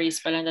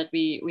stories pala that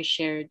we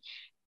shared,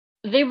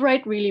 they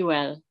write really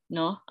well.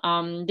 No,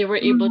 they were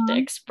able to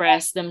Mhm.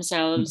 express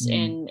themselves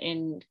Mm-mm.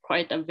 in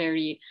quite a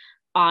very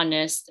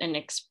honest and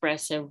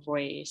expressive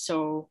way.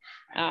 So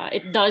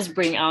it does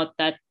bring out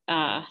that,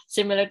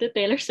 similar to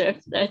Taylor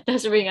Swift, that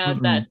does bring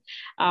out Mm-mm.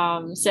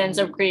 that sense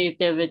of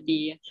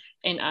creativity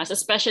in us,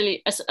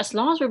 especially as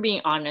long as we're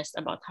being honest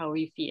about how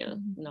we feel.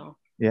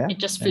 Yeah. It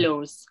just Yeah.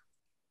 flows.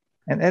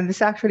 And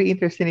this actually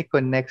interestingly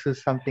connects to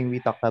something we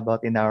talked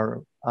about in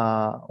our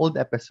old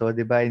episode,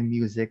 diba? In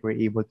music, we're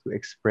able to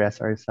express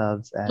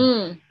ourselves and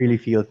Mm. really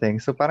feel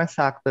things. So parang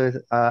sakto,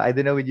 I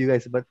don't know with you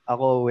guys, but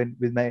ako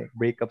with my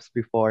breakups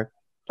before,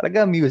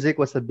 talaga music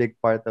was a big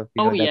part of,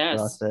 Oh that yes,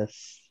 process.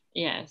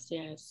 yes,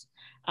 yes.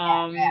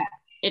 Yeah.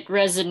 It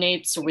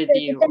resonates with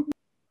Because you.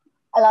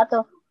 a lot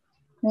of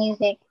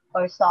music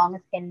or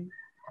songs can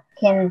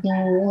can be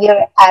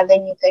your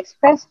avenue to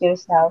express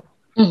yourself.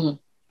 Mhm.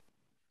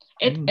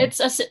 It Mm. it's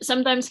a,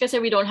 sometimes because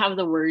we don't have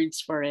the words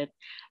for it,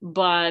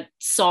 but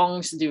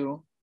songs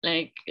do.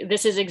 Like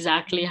this is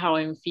exactly how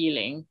I'm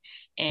feeling,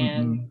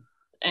 and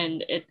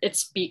Mm-mm. it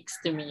speaks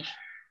to me.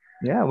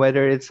 Yeah,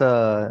 whether it's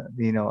a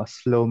a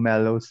slow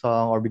mellow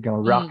song or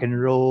become rock Mm. and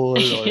roll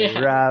or Yeah.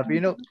 rap,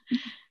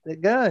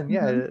 like gun. Mm-hmm.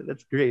 Yeah,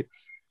 that's great.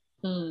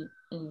 Mm,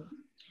 mm.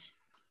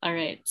 All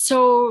right.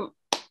 So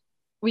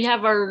we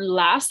have our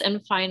last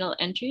and final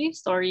entry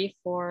story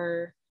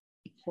for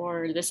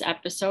this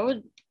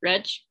episode.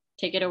 Reg,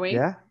 take it away.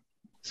 Yeah.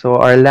 So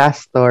our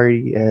last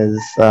story is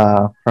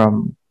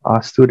from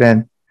a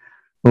student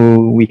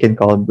who we can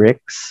call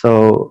Bricks.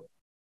 So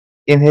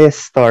in his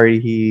story,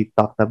 he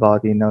talked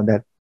about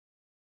that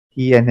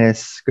he and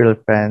his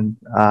girlfriend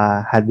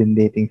had been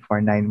dating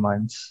for 9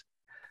 months.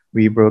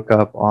 We broke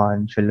up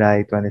on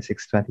July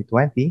 26,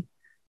 2020,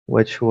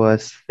 which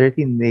was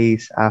 13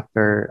 days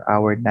after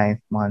our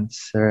ninth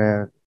month's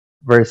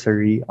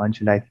anniversary on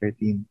July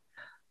 13.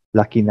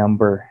 Lucky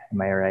number,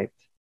 am I right?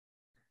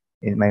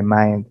 In my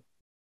mind,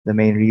 the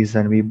main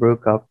reason we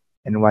broke up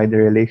and why the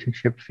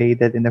relationship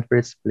faded in the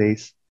first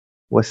place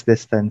was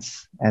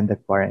distance and the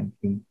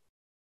quarantine.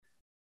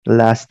 The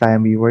last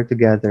time we were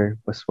together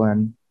was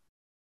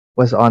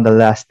on the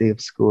last day of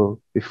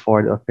school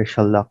before the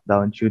official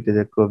lockdown due to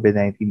the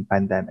COVID-19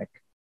 pandemic.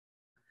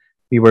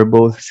 We were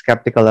both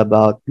skeptical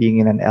about being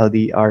in an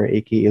LDR,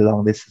 aka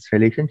long distance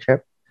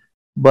relationship,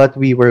 but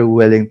we were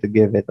willing to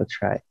give it a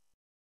try.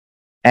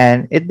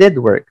 And it did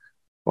work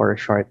for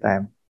a short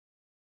time.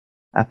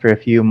 After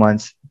a few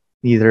months,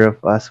 neither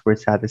of us were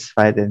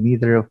satisfied and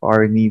neither of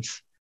our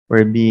needs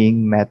were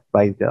being met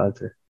by the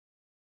other.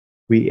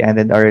 We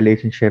ended our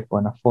relationship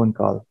on a phone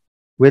call,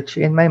 which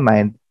in my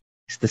mind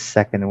is the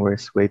second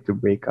worst way to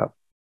break up.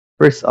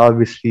 First,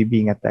 obviously,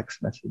 being a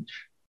text message.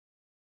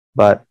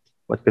 But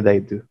what could I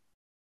do?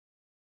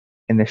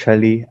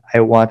 Initially, I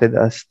wanted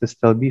us to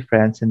still be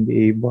friends and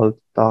be able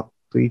to talk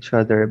to each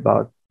other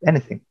about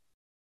anything.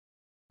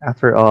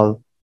 After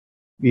all,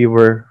 we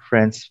were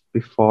friends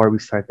before we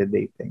started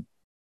dating.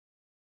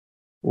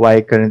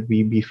 Why couldn't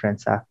we be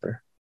friends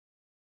after?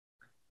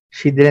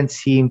 She didn't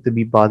seem to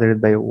be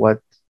bothered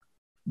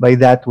by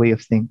that way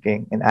of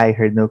thinking, and I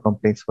heard no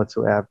complaints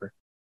whatsoever.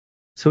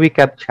 So we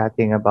kept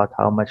chatting about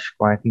how much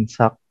quarantine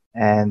sucked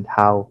and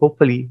how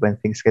hopefully when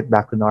things get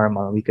back to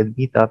normal, we could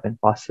meet up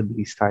and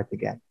possibly start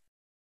again.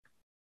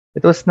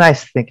 It was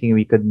nice thinking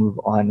we could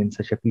move on in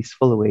such a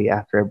peaceful way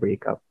after a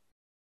breakup.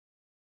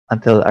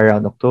 Until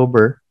around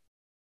October,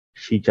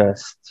 she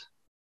just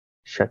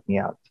shut me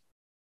out.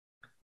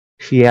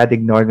 She had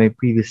ignored my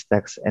previous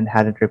texts and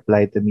hadn't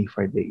replied to me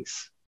for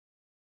days.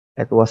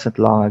 It wasn't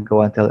long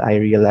ago until I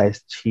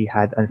realized she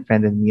had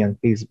unfriended me on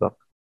Facebook,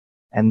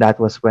 and that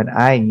was when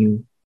I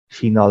knew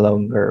she no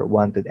longer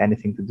wanted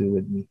anything to do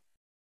with me.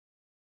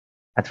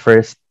 At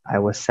first, I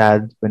was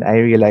sad when I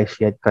realized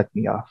she had cut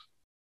me off.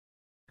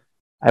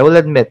 I will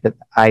admit that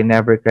I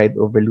never cried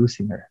over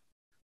losing her,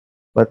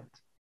 but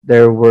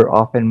there were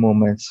often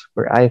moments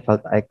where I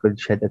felt I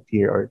could shed a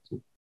tear or two.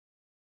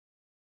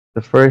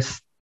 The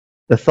first,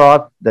 the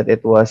thought that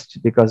it was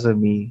because of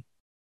me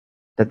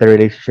that the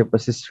relationship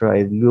was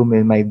destroyed loomed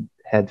in my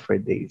head for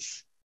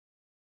days.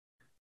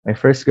 My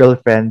first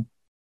girlfriend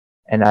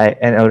and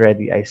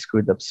already I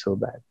screwed up so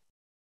bad.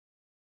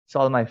 It's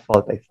all my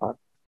fault, I thought.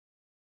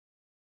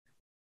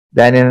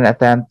 Then in an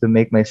attempt to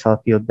make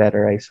myself feel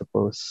better, I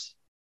suppose,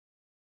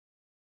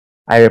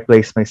 I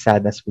replaced my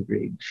sadness with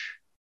rage.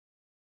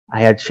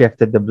 I had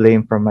shifted the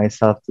blame from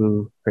myself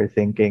to her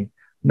thinking,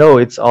 no,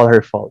 it's all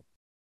her fault.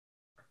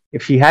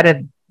 If she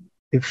hadn't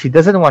if she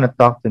doesn't want to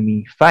talk to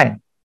me,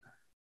 fine.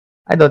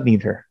 I don't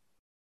need her.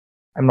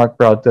 I'm not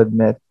proud to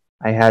admit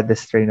I had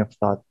this train of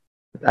thought,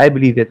 but I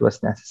believed it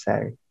was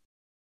necessary.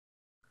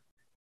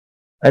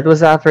 It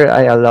was after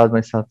I allowed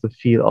myself to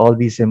feel all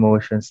these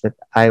emotions that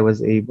I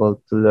was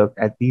able to look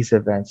at these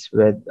events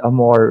with a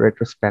more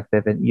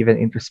retrospective and even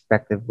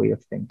introspective way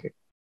of thinking.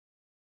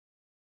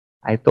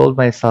 I told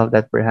myself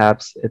that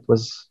perhaps it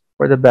was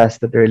for the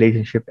best that the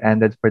relationship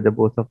ended for the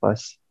both of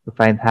us to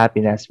find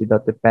happiness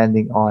without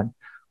depending on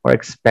or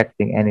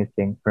expecting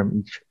anything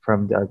from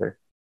the other.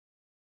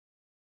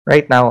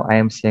 Right now, I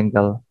am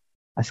single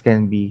as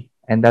can be,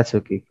 and that's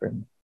okay for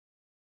me.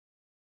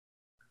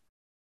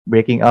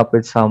 Breaking up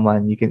with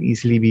someone, you can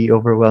easily be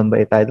overwhelmed by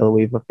a tidal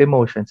wave of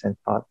emotions and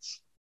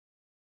thoughts.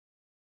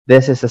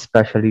 This is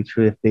especially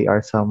true if they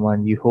are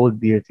someone you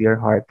hold dear to your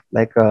heart,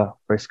 like a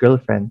first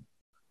girlfriend,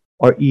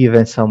 or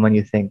even someone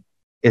you think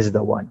is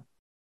the one.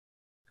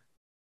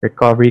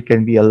 Recovery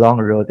can be a long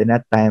road and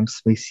at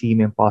times may seem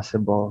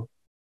impossible,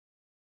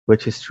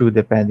 which is true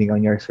depending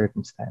on your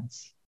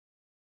circumstance.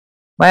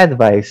 My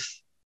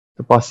advice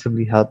to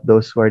possibly help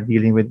those who are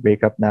dealing with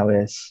breakup now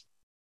is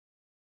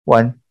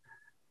 1.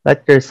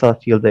 Let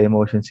yourself feel the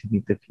emotions you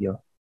need to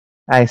feel.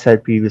 I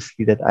said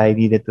previously that I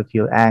needed to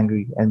feel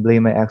angry and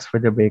blame my ex for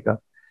the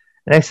breakup,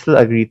 and I still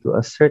agree to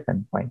a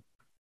certain point.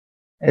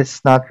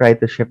 It's not right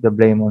to shift the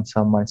blame on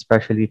someone,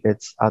 especially if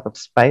it's out of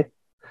spite.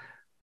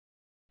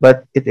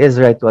 But it is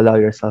right to allow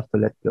yourself to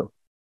let go.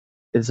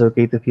 It's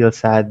okay to feel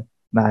sad,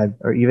 mad,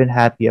 or even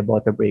happy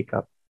about a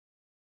breakup.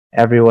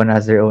 Everyone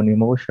has their own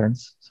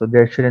emotions, so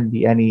there shouldn't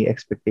be any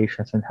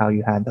expectations on how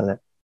you handle it.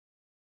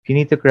 If you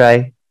need to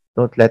cry,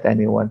 don't let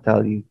anyone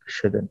tell you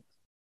shouldn't.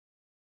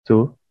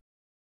 2.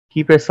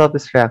 Keep yourself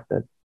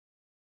distracted.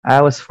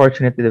 I was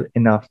fortunate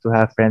enough to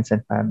have friends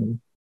and family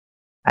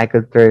I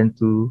could turn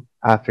to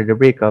after the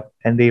breakup,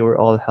 and they were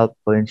all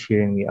helpful in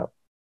cheering me up.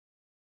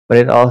 But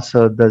it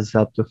also does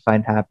help to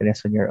find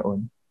happiness on your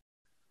own.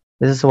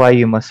 This is why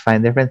you must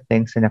find different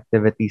things and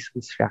activities to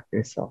distract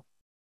yourself.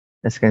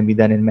 This can be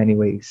done in many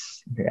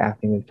ways: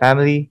 interacting with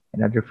family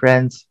and other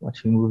friends,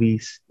 watching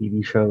movies,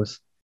 TV shows,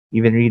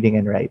 even reading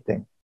and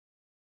writing.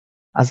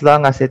 As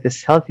long as it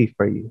is healthy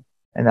for you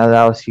and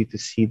allows you to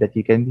see that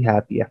you can be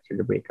happy after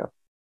the breakup.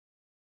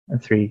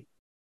 And 3,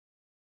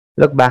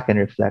 look back and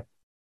reflect.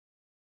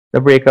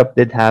 The breakup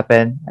did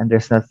happen, and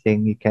there's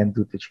nothing you can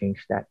do to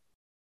change that.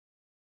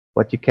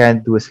 What you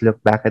can do is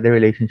look back at the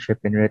relationship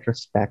in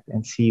retrospect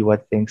and see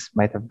what things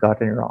might have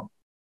gotten wrong.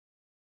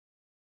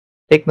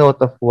 Take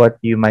note of what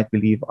you might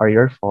believe are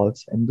your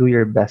faults and do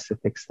your best to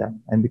fix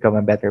them and become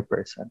a better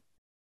person.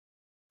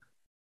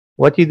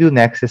 What you do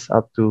next is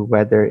up to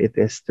whether it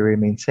is to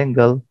remain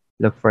single,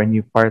 look for a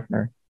new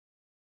partner,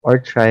 or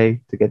try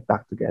to get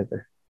back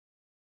together.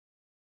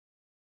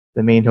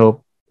 The main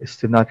hope is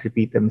to not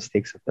repeat the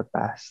mistakes of the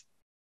past.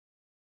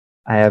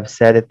 I have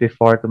said it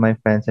before to my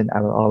friends and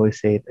I will always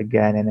say it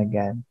again and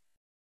again.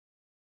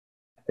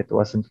 If it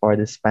wasn't for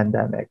this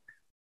pandemic,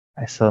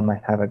 I still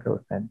might have a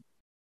girlfriend.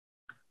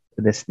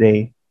 To this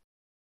day,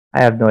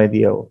 I have no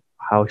idea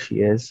how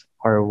she is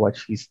or what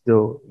she's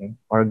doing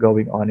or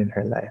going on in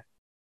her life.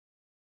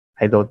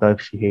 I don't know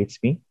if she hates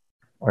me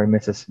or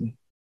misses me.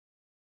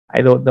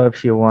 I don't know if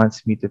she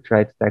wants me to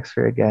try to text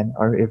her again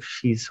or if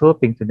she's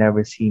hoping to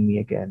never see me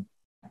again,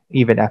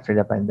 even after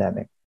the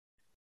pandemic.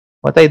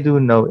 What I do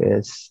know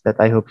is that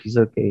I hope she's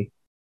okay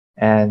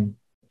and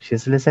if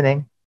she's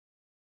listening.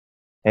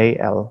 Hey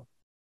Elle,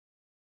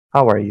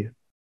 how are you?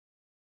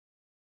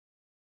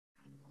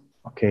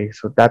 Okay,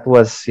 so that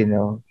was,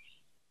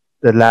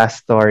 the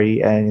last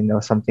story and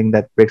something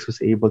that Briggs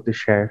was able to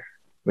share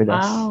with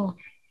us. Wow.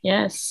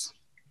 Yes.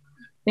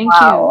 Thank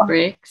you, Wow.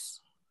 Bricks.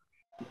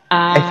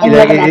 I And feel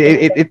what like an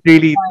it amazing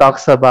really story.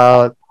 talks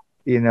about,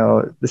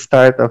 the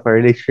start of a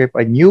relationship,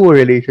 a new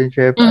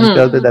relationship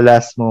until to Mhm. the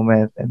last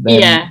moment. And then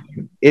Yeah.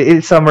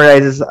 it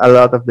summarizes a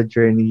lot of the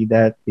journey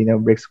that,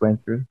 Briggs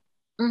went through.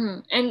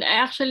 And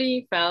I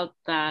actually felt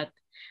that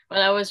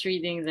while I was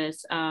reading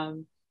this,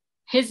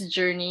 his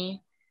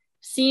journey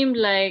seemed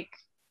like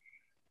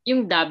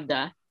yung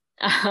dabda.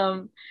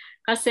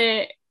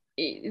 Kasi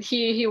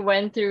he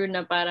went through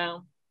na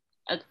parang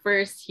at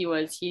first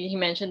he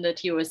mentioned that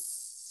he was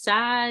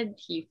sad,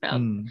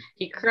 Mm,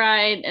 he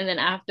cried, and then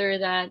after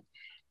that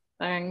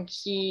parang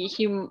he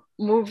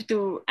moved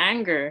to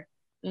anger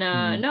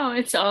na mm, no,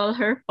 it's all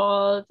her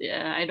fault,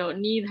 yeah, I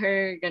don't need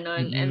her mm,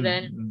 ganon.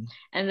 mm, mm,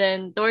 And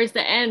then towards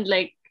the end,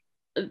 like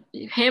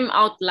him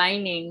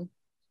outlining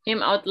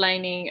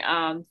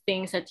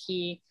things that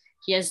he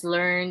has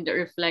learned,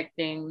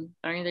 reflecting,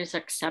 parang there's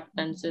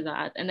acceptance to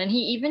that. And then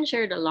he even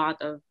shared a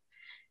lot of,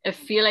 I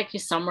feel like he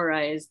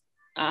summarized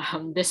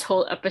this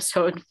whole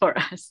episode for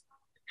us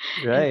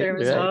in right,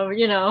 terms right.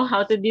 of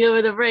how to deal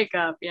with a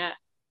breakup. Yeah.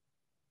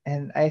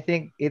 And I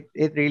think it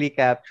really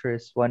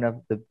captures one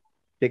of the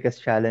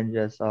biggest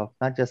challenges of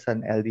not just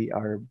an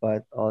LDR,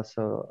 but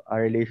also a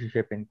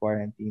relationship in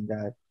quarantine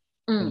that,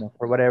 Mm,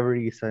 for whatever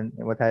reason,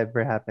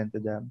 whatever happened to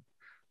them,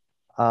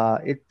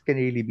 it can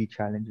really be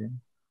challenging.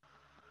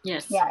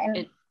 yes. Yeah, and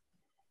It.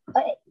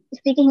 uh,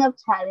 speaking of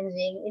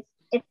challenging,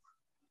 it's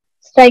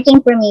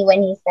striking for me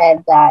when he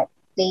said that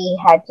they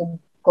had to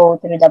go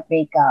through the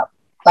breakup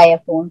by a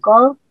phone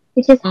call,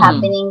 which is Mm-hmm. Mm-mm,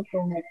 happening to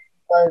many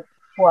people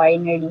who are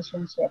in a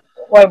relationship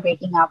or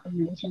breaking up in a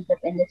relationship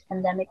in this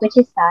pandemic, which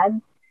is sad.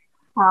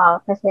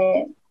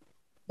 Kasi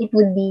it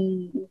would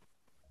be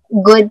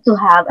good to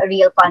have a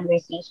real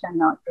conversation,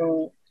 not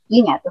to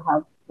to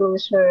have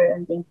closure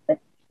and things, but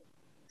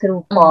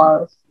through Mm-hmm.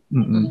 calls,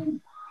 mm-mm, maybe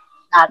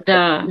not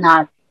The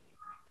not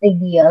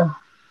ideal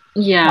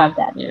to Yeah, have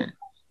that. yeah.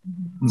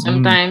 Mhm. mm-mm,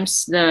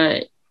 Sometimes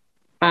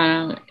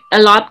a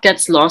lot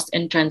gets lost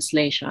in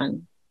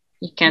translation.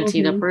 You can't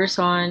see the Mm-hmm.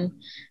 person.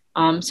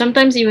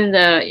 Sometimes even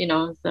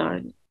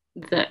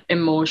the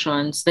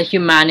emotions, the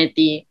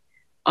humanity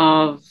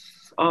of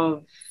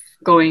of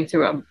going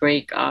through a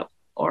breakup,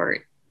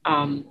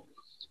 um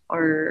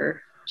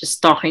or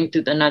just talking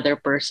to another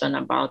person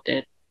about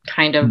it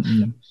kind of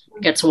mm-mm,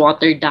 gets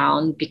watered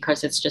down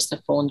because it's just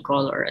a phone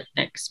call or a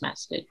text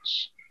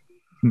message.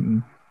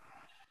 mm-mm.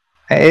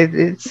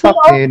 It He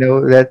sucked,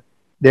 also, that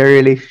their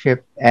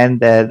relationship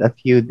ended a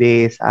few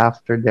days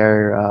after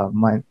their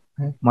month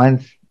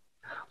Month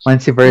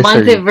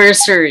anniversary.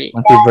 anniversary.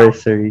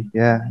 Anniversary.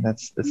 Yeah,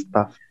 that's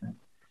tough.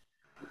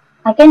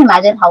 I can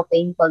imagine how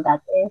painful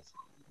that is.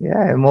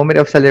 Yeah, a moment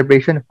of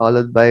celebration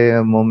followed by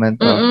a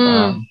moment of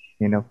Mm-mm.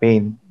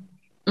 pain.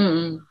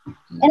 Mm-mm.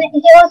 And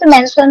he also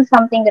mentioned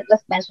something that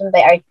was mentioned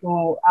by our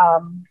two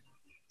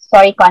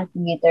story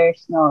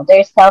contributors know,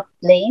 there's self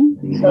blame.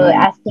 So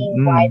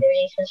asking why Mm. the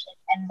relationship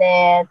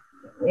ended,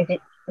 if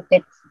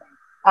it's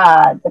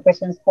the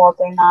person's fault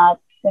or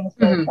not, things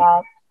like Mm-hmm.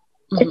 that.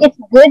 But Mm-hmm. it's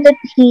good that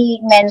he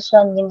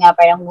mentioned yun nga,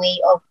 parang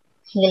way of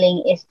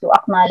healing is to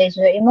acknowledge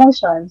your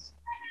emotions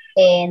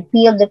and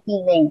feel the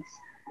feelings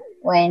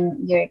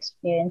when you're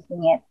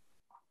experiencing it.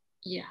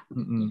 Yeah. Yeah.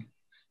 Mm-mm.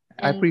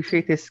 I And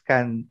appreciate his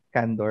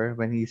candor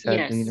when he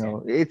said, yes.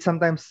 it's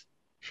sometimes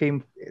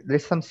shame.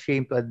 There's some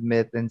shame to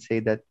admit and say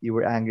that you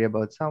were angry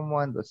about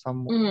someone or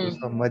Mm-hmm.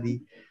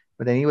 somebody,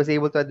 but then he was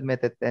able to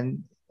admit it,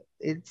 and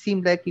it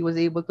seemed like he was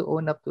able to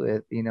own up to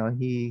it.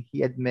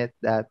 He admit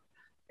that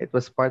it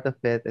was part of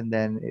it, and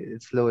then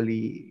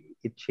slowly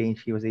it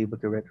changed. He was able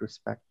to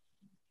retrospect.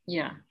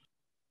 Yeah.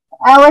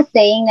 I was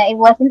saying that it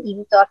wasn't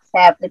easy to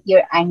accept that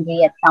you're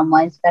angry at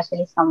someone,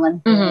 especially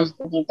someone who Mm-hmm. used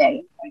to be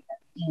very important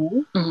to you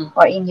Mm-hmm.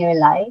 or in your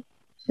life.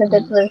 So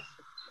that Mm-hmm. was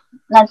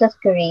not just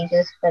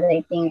courageous, but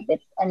I think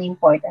it's an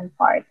important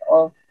part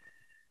of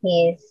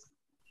his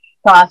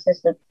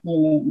process of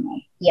healing,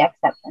 like the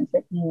acceptance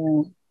that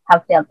you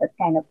have felt that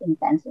kind of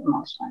intense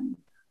emotion.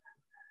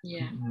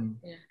 Yeah. Mm-mm.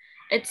 Yeah.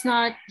 It's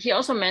not, he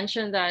also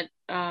mentioned that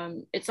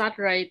it's not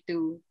right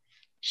to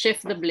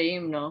shift the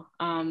blame, no.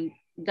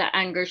 The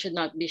anger should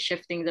not be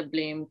shifting the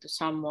blame to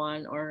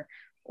someone, or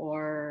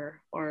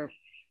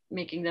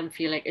making them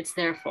feel like it's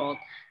their fault.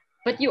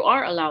 But you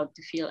are allowed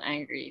to feel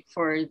angry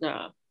for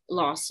the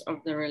loss of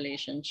the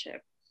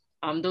relationship.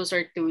 Those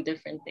are two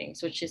different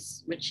things, which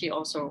he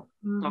also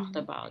talked Mm-hmm.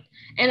 about.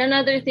 And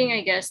another thing,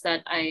 I guess,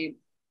 that I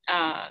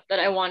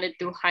wanted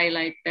to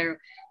highlight there,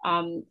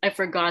 I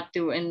forgot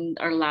to in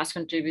our last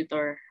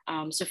contributor,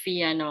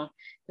 Sophia, no,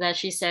 that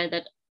she said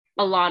that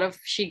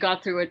she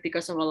got through it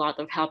because of a lot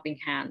of helping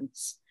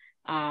hands,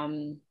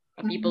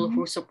 people Mm-hmm.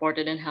 who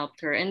supported and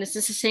helped her. And this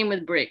is the same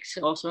with Briggs.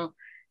 He also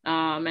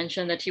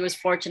mentioned that he was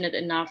fortunate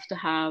enough to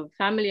have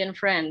family and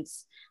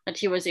friends that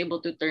he was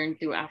able to turn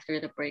to after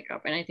the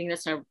breakup. And I think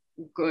that's a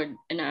good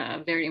and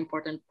a very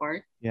important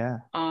part Yeah,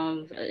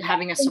 of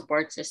having a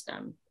support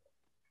system.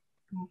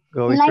 In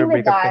going through line a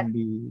with breakup that, can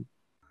be,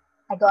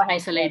 I go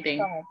ahead, Fred. Go Isolating.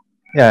 ahead.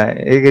 yeah,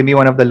 it can be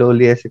one of the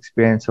loneliest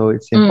experience. So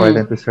it's Mm.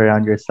 important to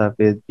surround yourself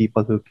with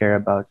people who care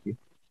about you.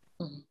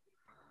 Mm.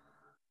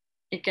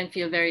 It can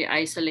feel very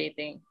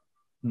isolating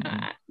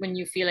Mm-mm. when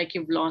you feel like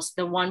you've lost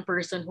the one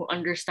person who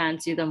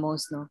understands you the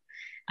most, no.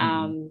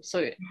 Mm-mm.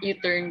 So you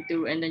turn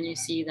to, and then you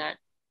see that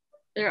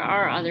there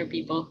are other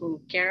people who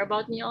care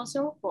about me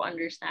also, who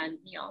understand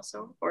me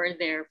also, who are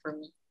there for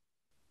me.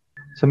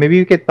 So maybe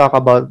you could talk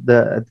about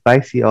the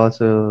advice he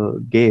also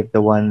gave,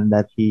 the one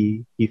that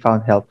he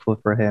found helpful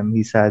for him.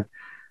 He said,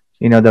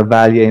 the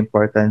value and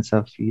importance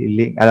of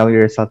feeling, allowing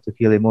yourself to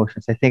feel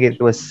emotions. I think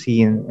it was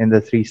seen in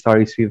the three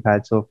stories we've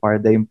had so far,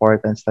 the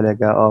importance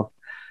talaga of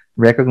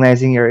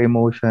recognizing your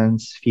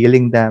emotions,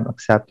 feeling them,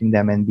 accepting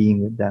them, and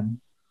being with them.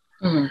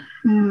 Mhm.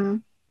 Mm-hmm.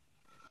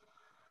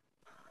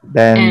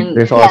 Then And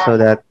there's Yeah. also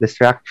that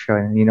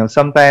distraction.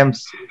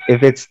 Sometimes if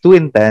it's too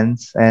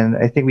intense, and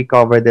I think we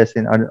covered this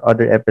in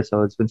other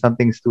episodes, when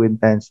something's too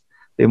intense,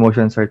 the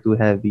emotions are too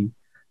heavy.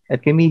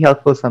 It can be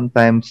helpful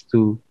sometimes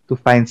to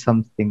find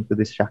something to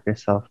distract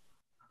yourself.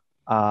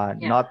 yeah.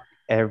 Not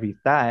every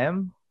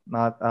time,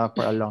 not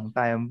for a long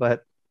time,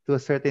 but to a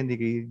certain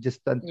degree, just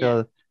Yeah. until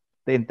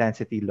the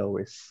intensity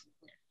lowers.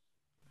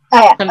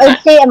 I'd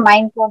Sometimes. say a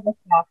mindful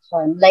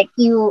distraction. Like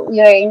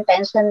you're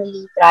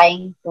intentionally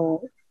trying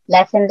to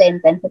lessen the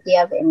intensity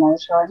of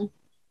emotion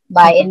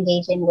by Mhm.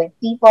 engaging with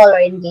people or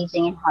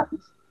engaging in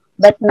hobbies,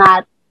 but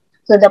not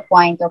to the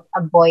point of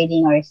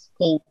avoiding or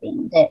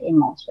escaping the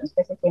emotions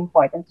because it's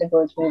important to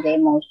go through the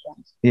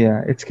emotions.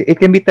 Yeah, it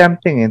can be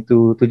tempting and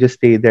to just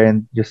stay there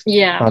and just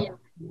Yeah. not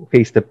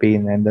face the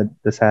pain and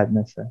the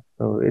sadness.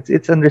 So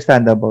it's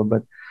understandable,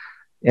 but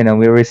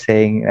we were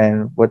saying,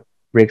 and what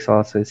Briggs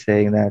also is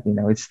saying, that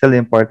it's still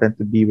important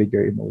to be with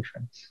your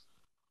emotions.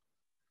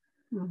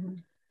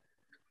 Mm-hmm.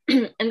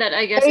 And that,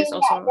 I So guess, is yeah,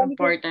 also then because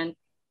important,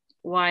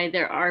 why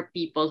there are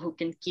people who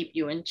can keep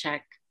you in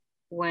check,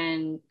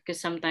 because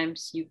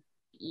sometimes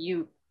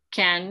you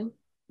can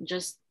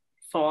just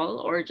fall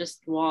or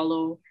just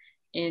wallow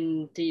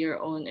into your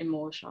own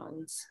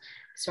emotions.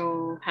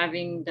 So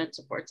having that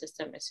support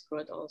system is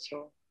good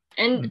also.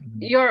 And Mm-mm.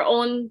 your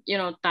own,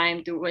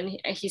 time to, when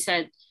he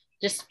said,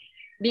 just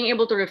being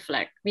able to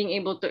reflect, being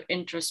able to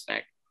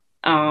introspect,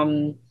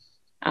 um,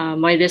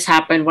 why this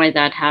happened, why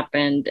that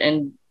happened,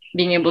 and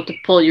being able to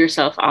pull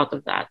yourself out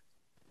of that.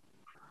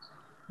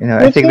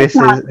 I which think is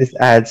not this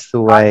adds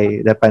to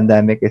why the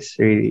pandemic is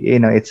really,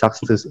 it sucks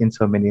to in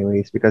so many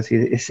ways, because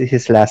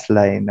his last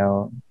line,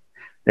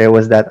 there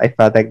was that, I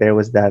felt like there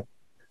was that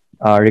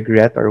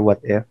regret, or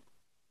what if,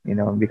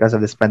 because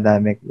of this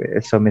pandemic,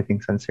 so many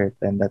things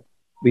uncertain that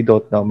we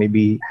don't know.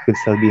 Maybe he could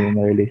still be in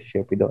a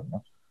relationship. We don't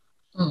know.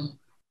 Mm,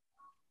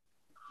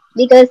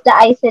 because the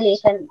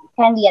isolation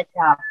can be a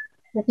trap.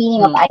 The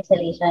feeling of mm,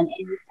 isolation, and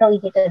it's so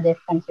easy to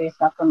distance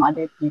yourself from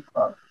other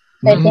people.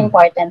 So it's Mm-mm.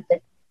 important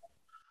that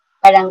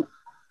parang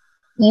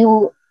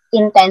you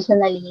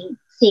intentionally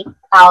seek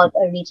out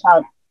or reach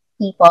out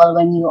people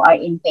when you are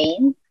in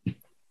pain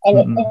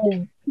Mm-mm.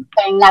 and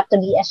trying not to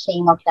be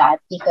ashamed of that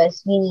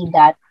because we need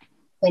that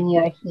when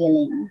you're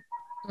healing.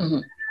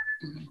 Mhm.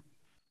 Mhm.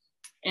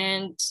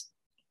 And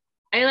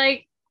I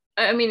like.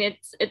 I mean,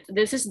 it's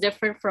this is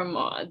different from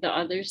the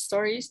other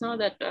stories. No,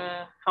 that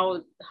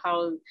how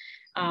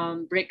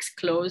Bricks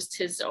closed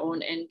his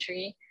own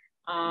entry.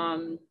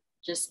 Um,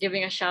 just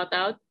giving a shout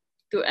out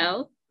to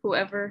L,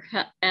 whoever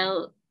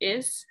L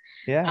is.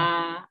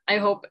 Yeah. I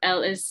hope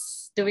L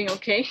is doing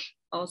okay.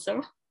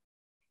 Also.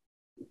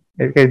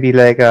 It could be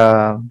like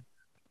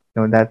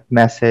that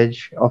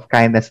message of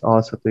kindness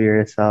also to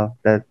yourself,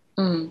 that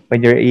Mm.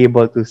 when you're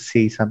able to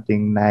see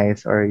something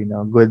nice or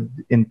good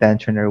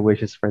intention or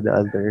wishes for the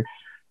other,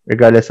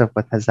 regardless of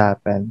what has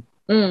happened,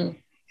 Mm.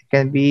 it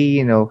can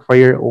be for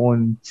your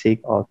own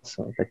sake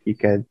also, that you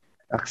could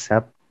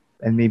accept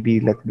and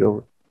maybe let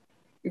go.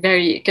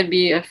 It could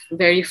be a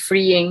very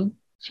freeing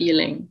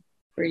feeling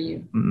for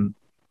you. Mm.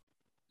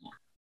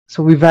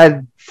 So we've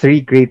had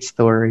three great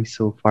stories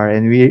so far,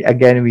 and we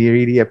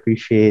really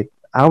appreciate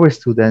our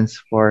students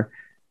for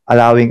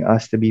allowing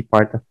us to be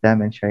part of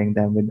them and sharing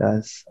them with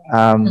us.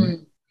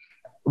 Mm.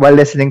 While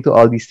listening to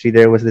all these three,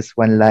 there was this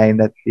one line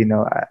that,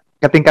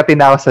 kating-kati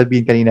na ako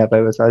sabihin kanina,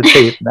 but I'll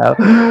say it now.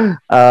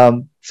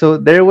 So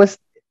there was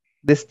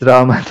this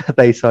drama that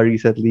I saw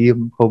recently,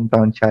 yung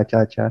Hometown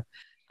Cha-Cha-Cha.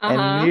 And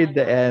Uh-huh. near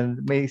the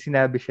end, may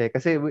sinabi siya.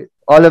 Kasi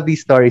all of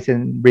these stories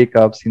and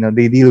breakups,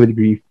 they deal with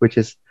grief, which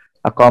is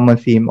a common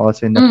theme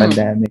also in the Mm.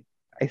 pandemic.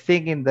 I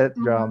think in that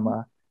Mm-hmm.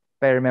 drama,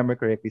 if I remember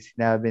correctly,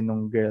 sinabi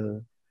nung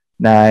girl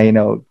na,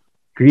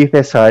 grief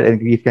is hard and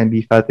grief can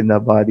be felt in the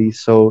body.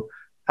 So,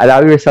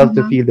 allow yourself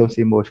to Mm-hmm. feel those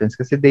emotions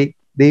kasi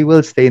they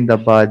will stay in the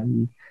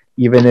body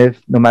even if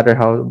no matter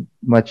how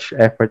much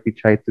effort you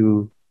try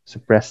to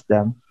suppress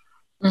them.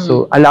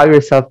 So, Mm. allow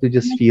yourself to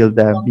just feel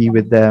them, be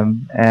with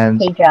them, and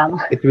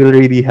K-drama. it will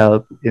really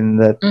help in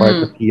that part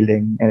of Mm.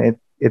 healing, and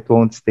it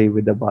won't stay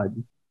with the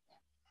body.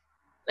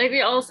 Like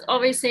we also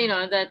always say,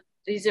 that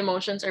these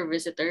emotions are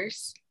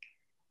visitors.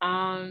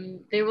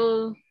 They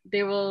will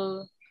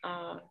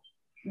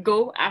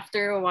go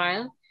after a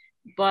while,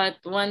 but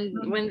when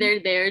Mm-hmm.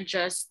 they're there,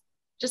 just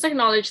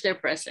acknowledge their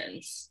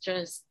presence,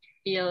 just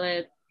feel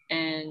it,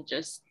 and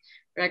just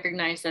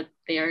recognize that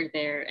they are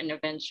there, and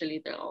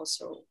eventually they'll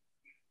also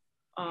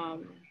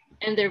um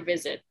end their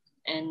visit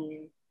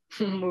and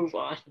move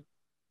on.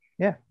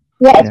 Yeah,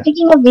 Yeah, yeah.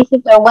 speaking of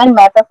visitor, one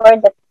metaphor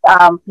that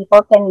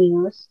people can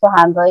use to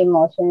handle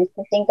emotion is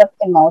to think of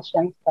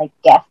emotions like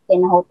guests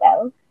in a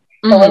hotel.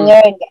 So when Mm-hmm.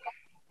 you're a guest,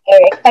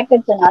 you're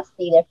expected to not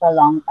stay there for a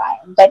long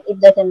time, but it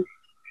doesn't.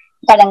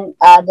 Parang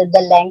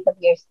the length of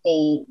your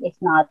stay is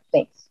not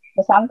fixed.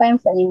 So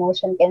sometimes an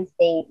emotion can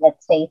stay.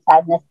 Let's say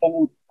sadness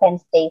can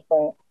stay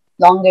for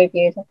longer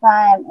periods of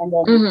time, and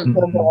then it Mm-hmm.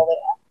 will go Mm-mm. away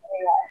after a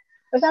while.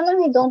 But sometimes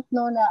we don't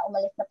know na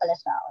umalis na pala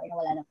siya or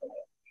nawala na pala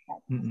yun.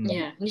 Mm-mm.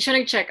 Yeah, hindi siya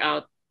nag-check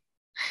out.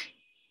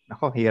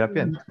 Ako, hirap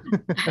yun.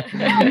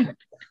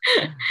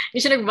 Hindi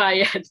siya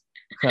nagbayad.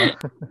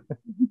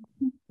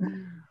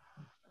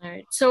 All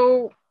right.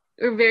 So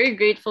we're very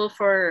grateful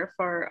for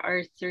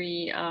our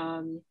three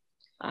uh,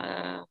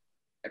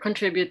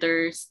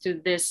 contributors to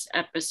this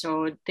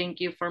episode. Thank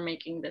you for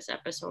making this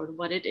episode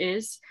what it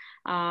is.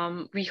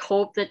 We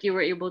hope that you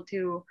were able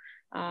to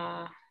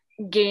uh,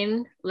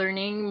 gain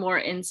learning more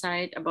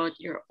insight about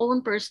your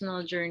own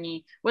personal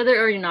journey, whether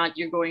or not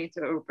you're going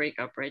through a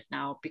breakup right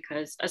now.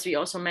 Because as we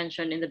also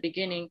mentioned in the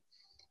beginning,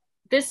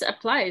 this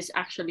applies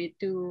actually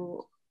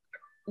to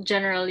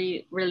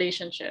generally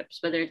relationships,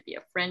 whether it be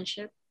a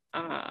friendship,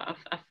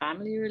 a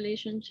family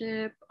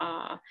relationship,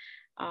 A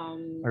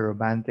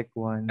romantic a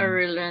one.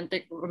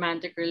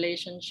 romantic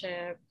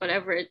relationship,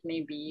 whatever it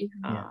may be.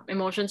 Yeah,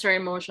 Emotions are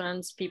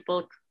emotions.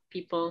 People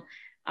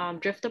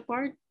drift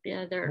apart.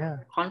 Yeah, there yeah.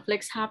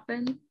 conflicts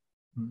happen.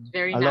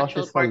 Very A loss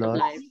natural is a part of loss.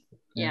 life.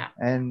 Yeah, Yeah,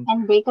 and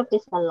And breakup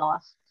is a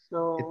loss, it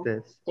so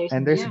is. there's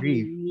And there's yeah.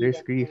 grieving grief. There's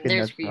needed grief in too.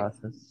 There's that grief.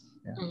 process.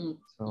 Yeah. Mm-hmm.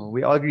 So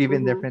we all grieve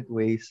in Mm-hmm. different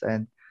ways,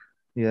 and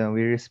we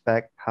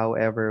respect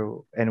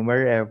however and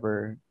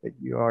wherever that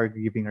you are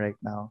grieving right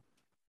now.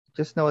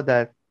 Just know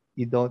that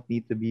you don't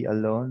need to be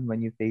alone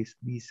when you face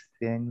these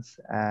things.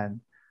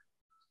 And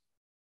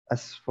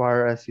as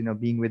far as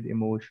being with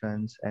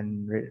emotions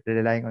and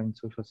relying on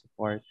social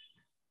support,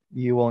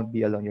 you won't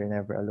be alone. You're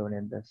never alone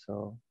in this.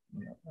 So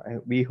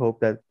we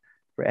hope that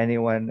for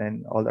anyone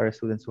and all our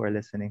students who are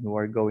listening who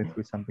are going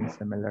through something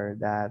similar,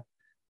 that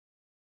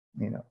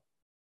you know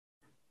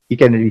you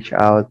can reach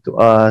out to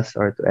us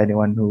or to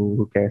anyone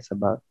who cares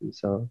about you.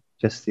 So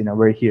just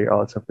we're here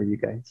also for you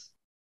guys.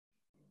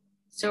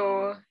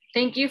 So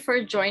thank you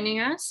for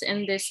joining us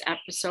in this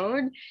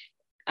episode.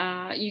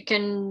 You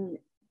can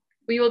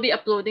we will be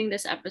uploading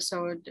this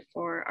episode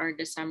for our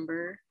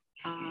December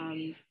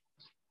um,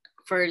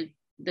 for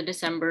the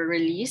December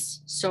release.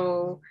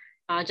 So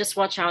just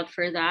watch out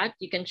for that.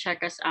 You can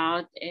check us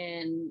out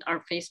in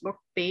our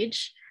Facebook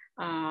page.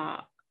 Uh,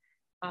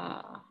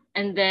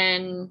 and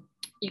then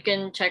you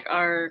can check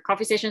our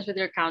coffee stations with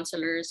your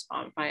counselors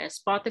on via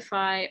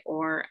Spotify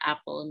or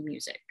Apple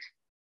Music.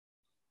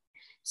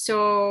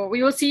 So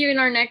we will see you in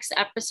our next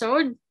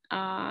episode.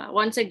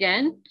 Once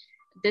again,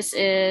 this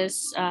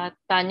is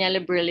Tanya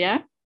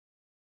Librilla.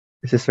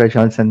 This is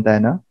Reginald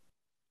Santana.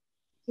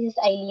 This is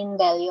Eileen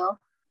Bello.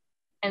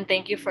 And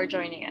thank you for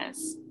joining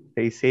us.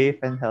 Stay safe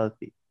and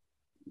healthy.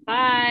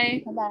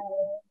 Bye.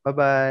 Bye-bye.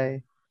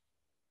 Bye-bye.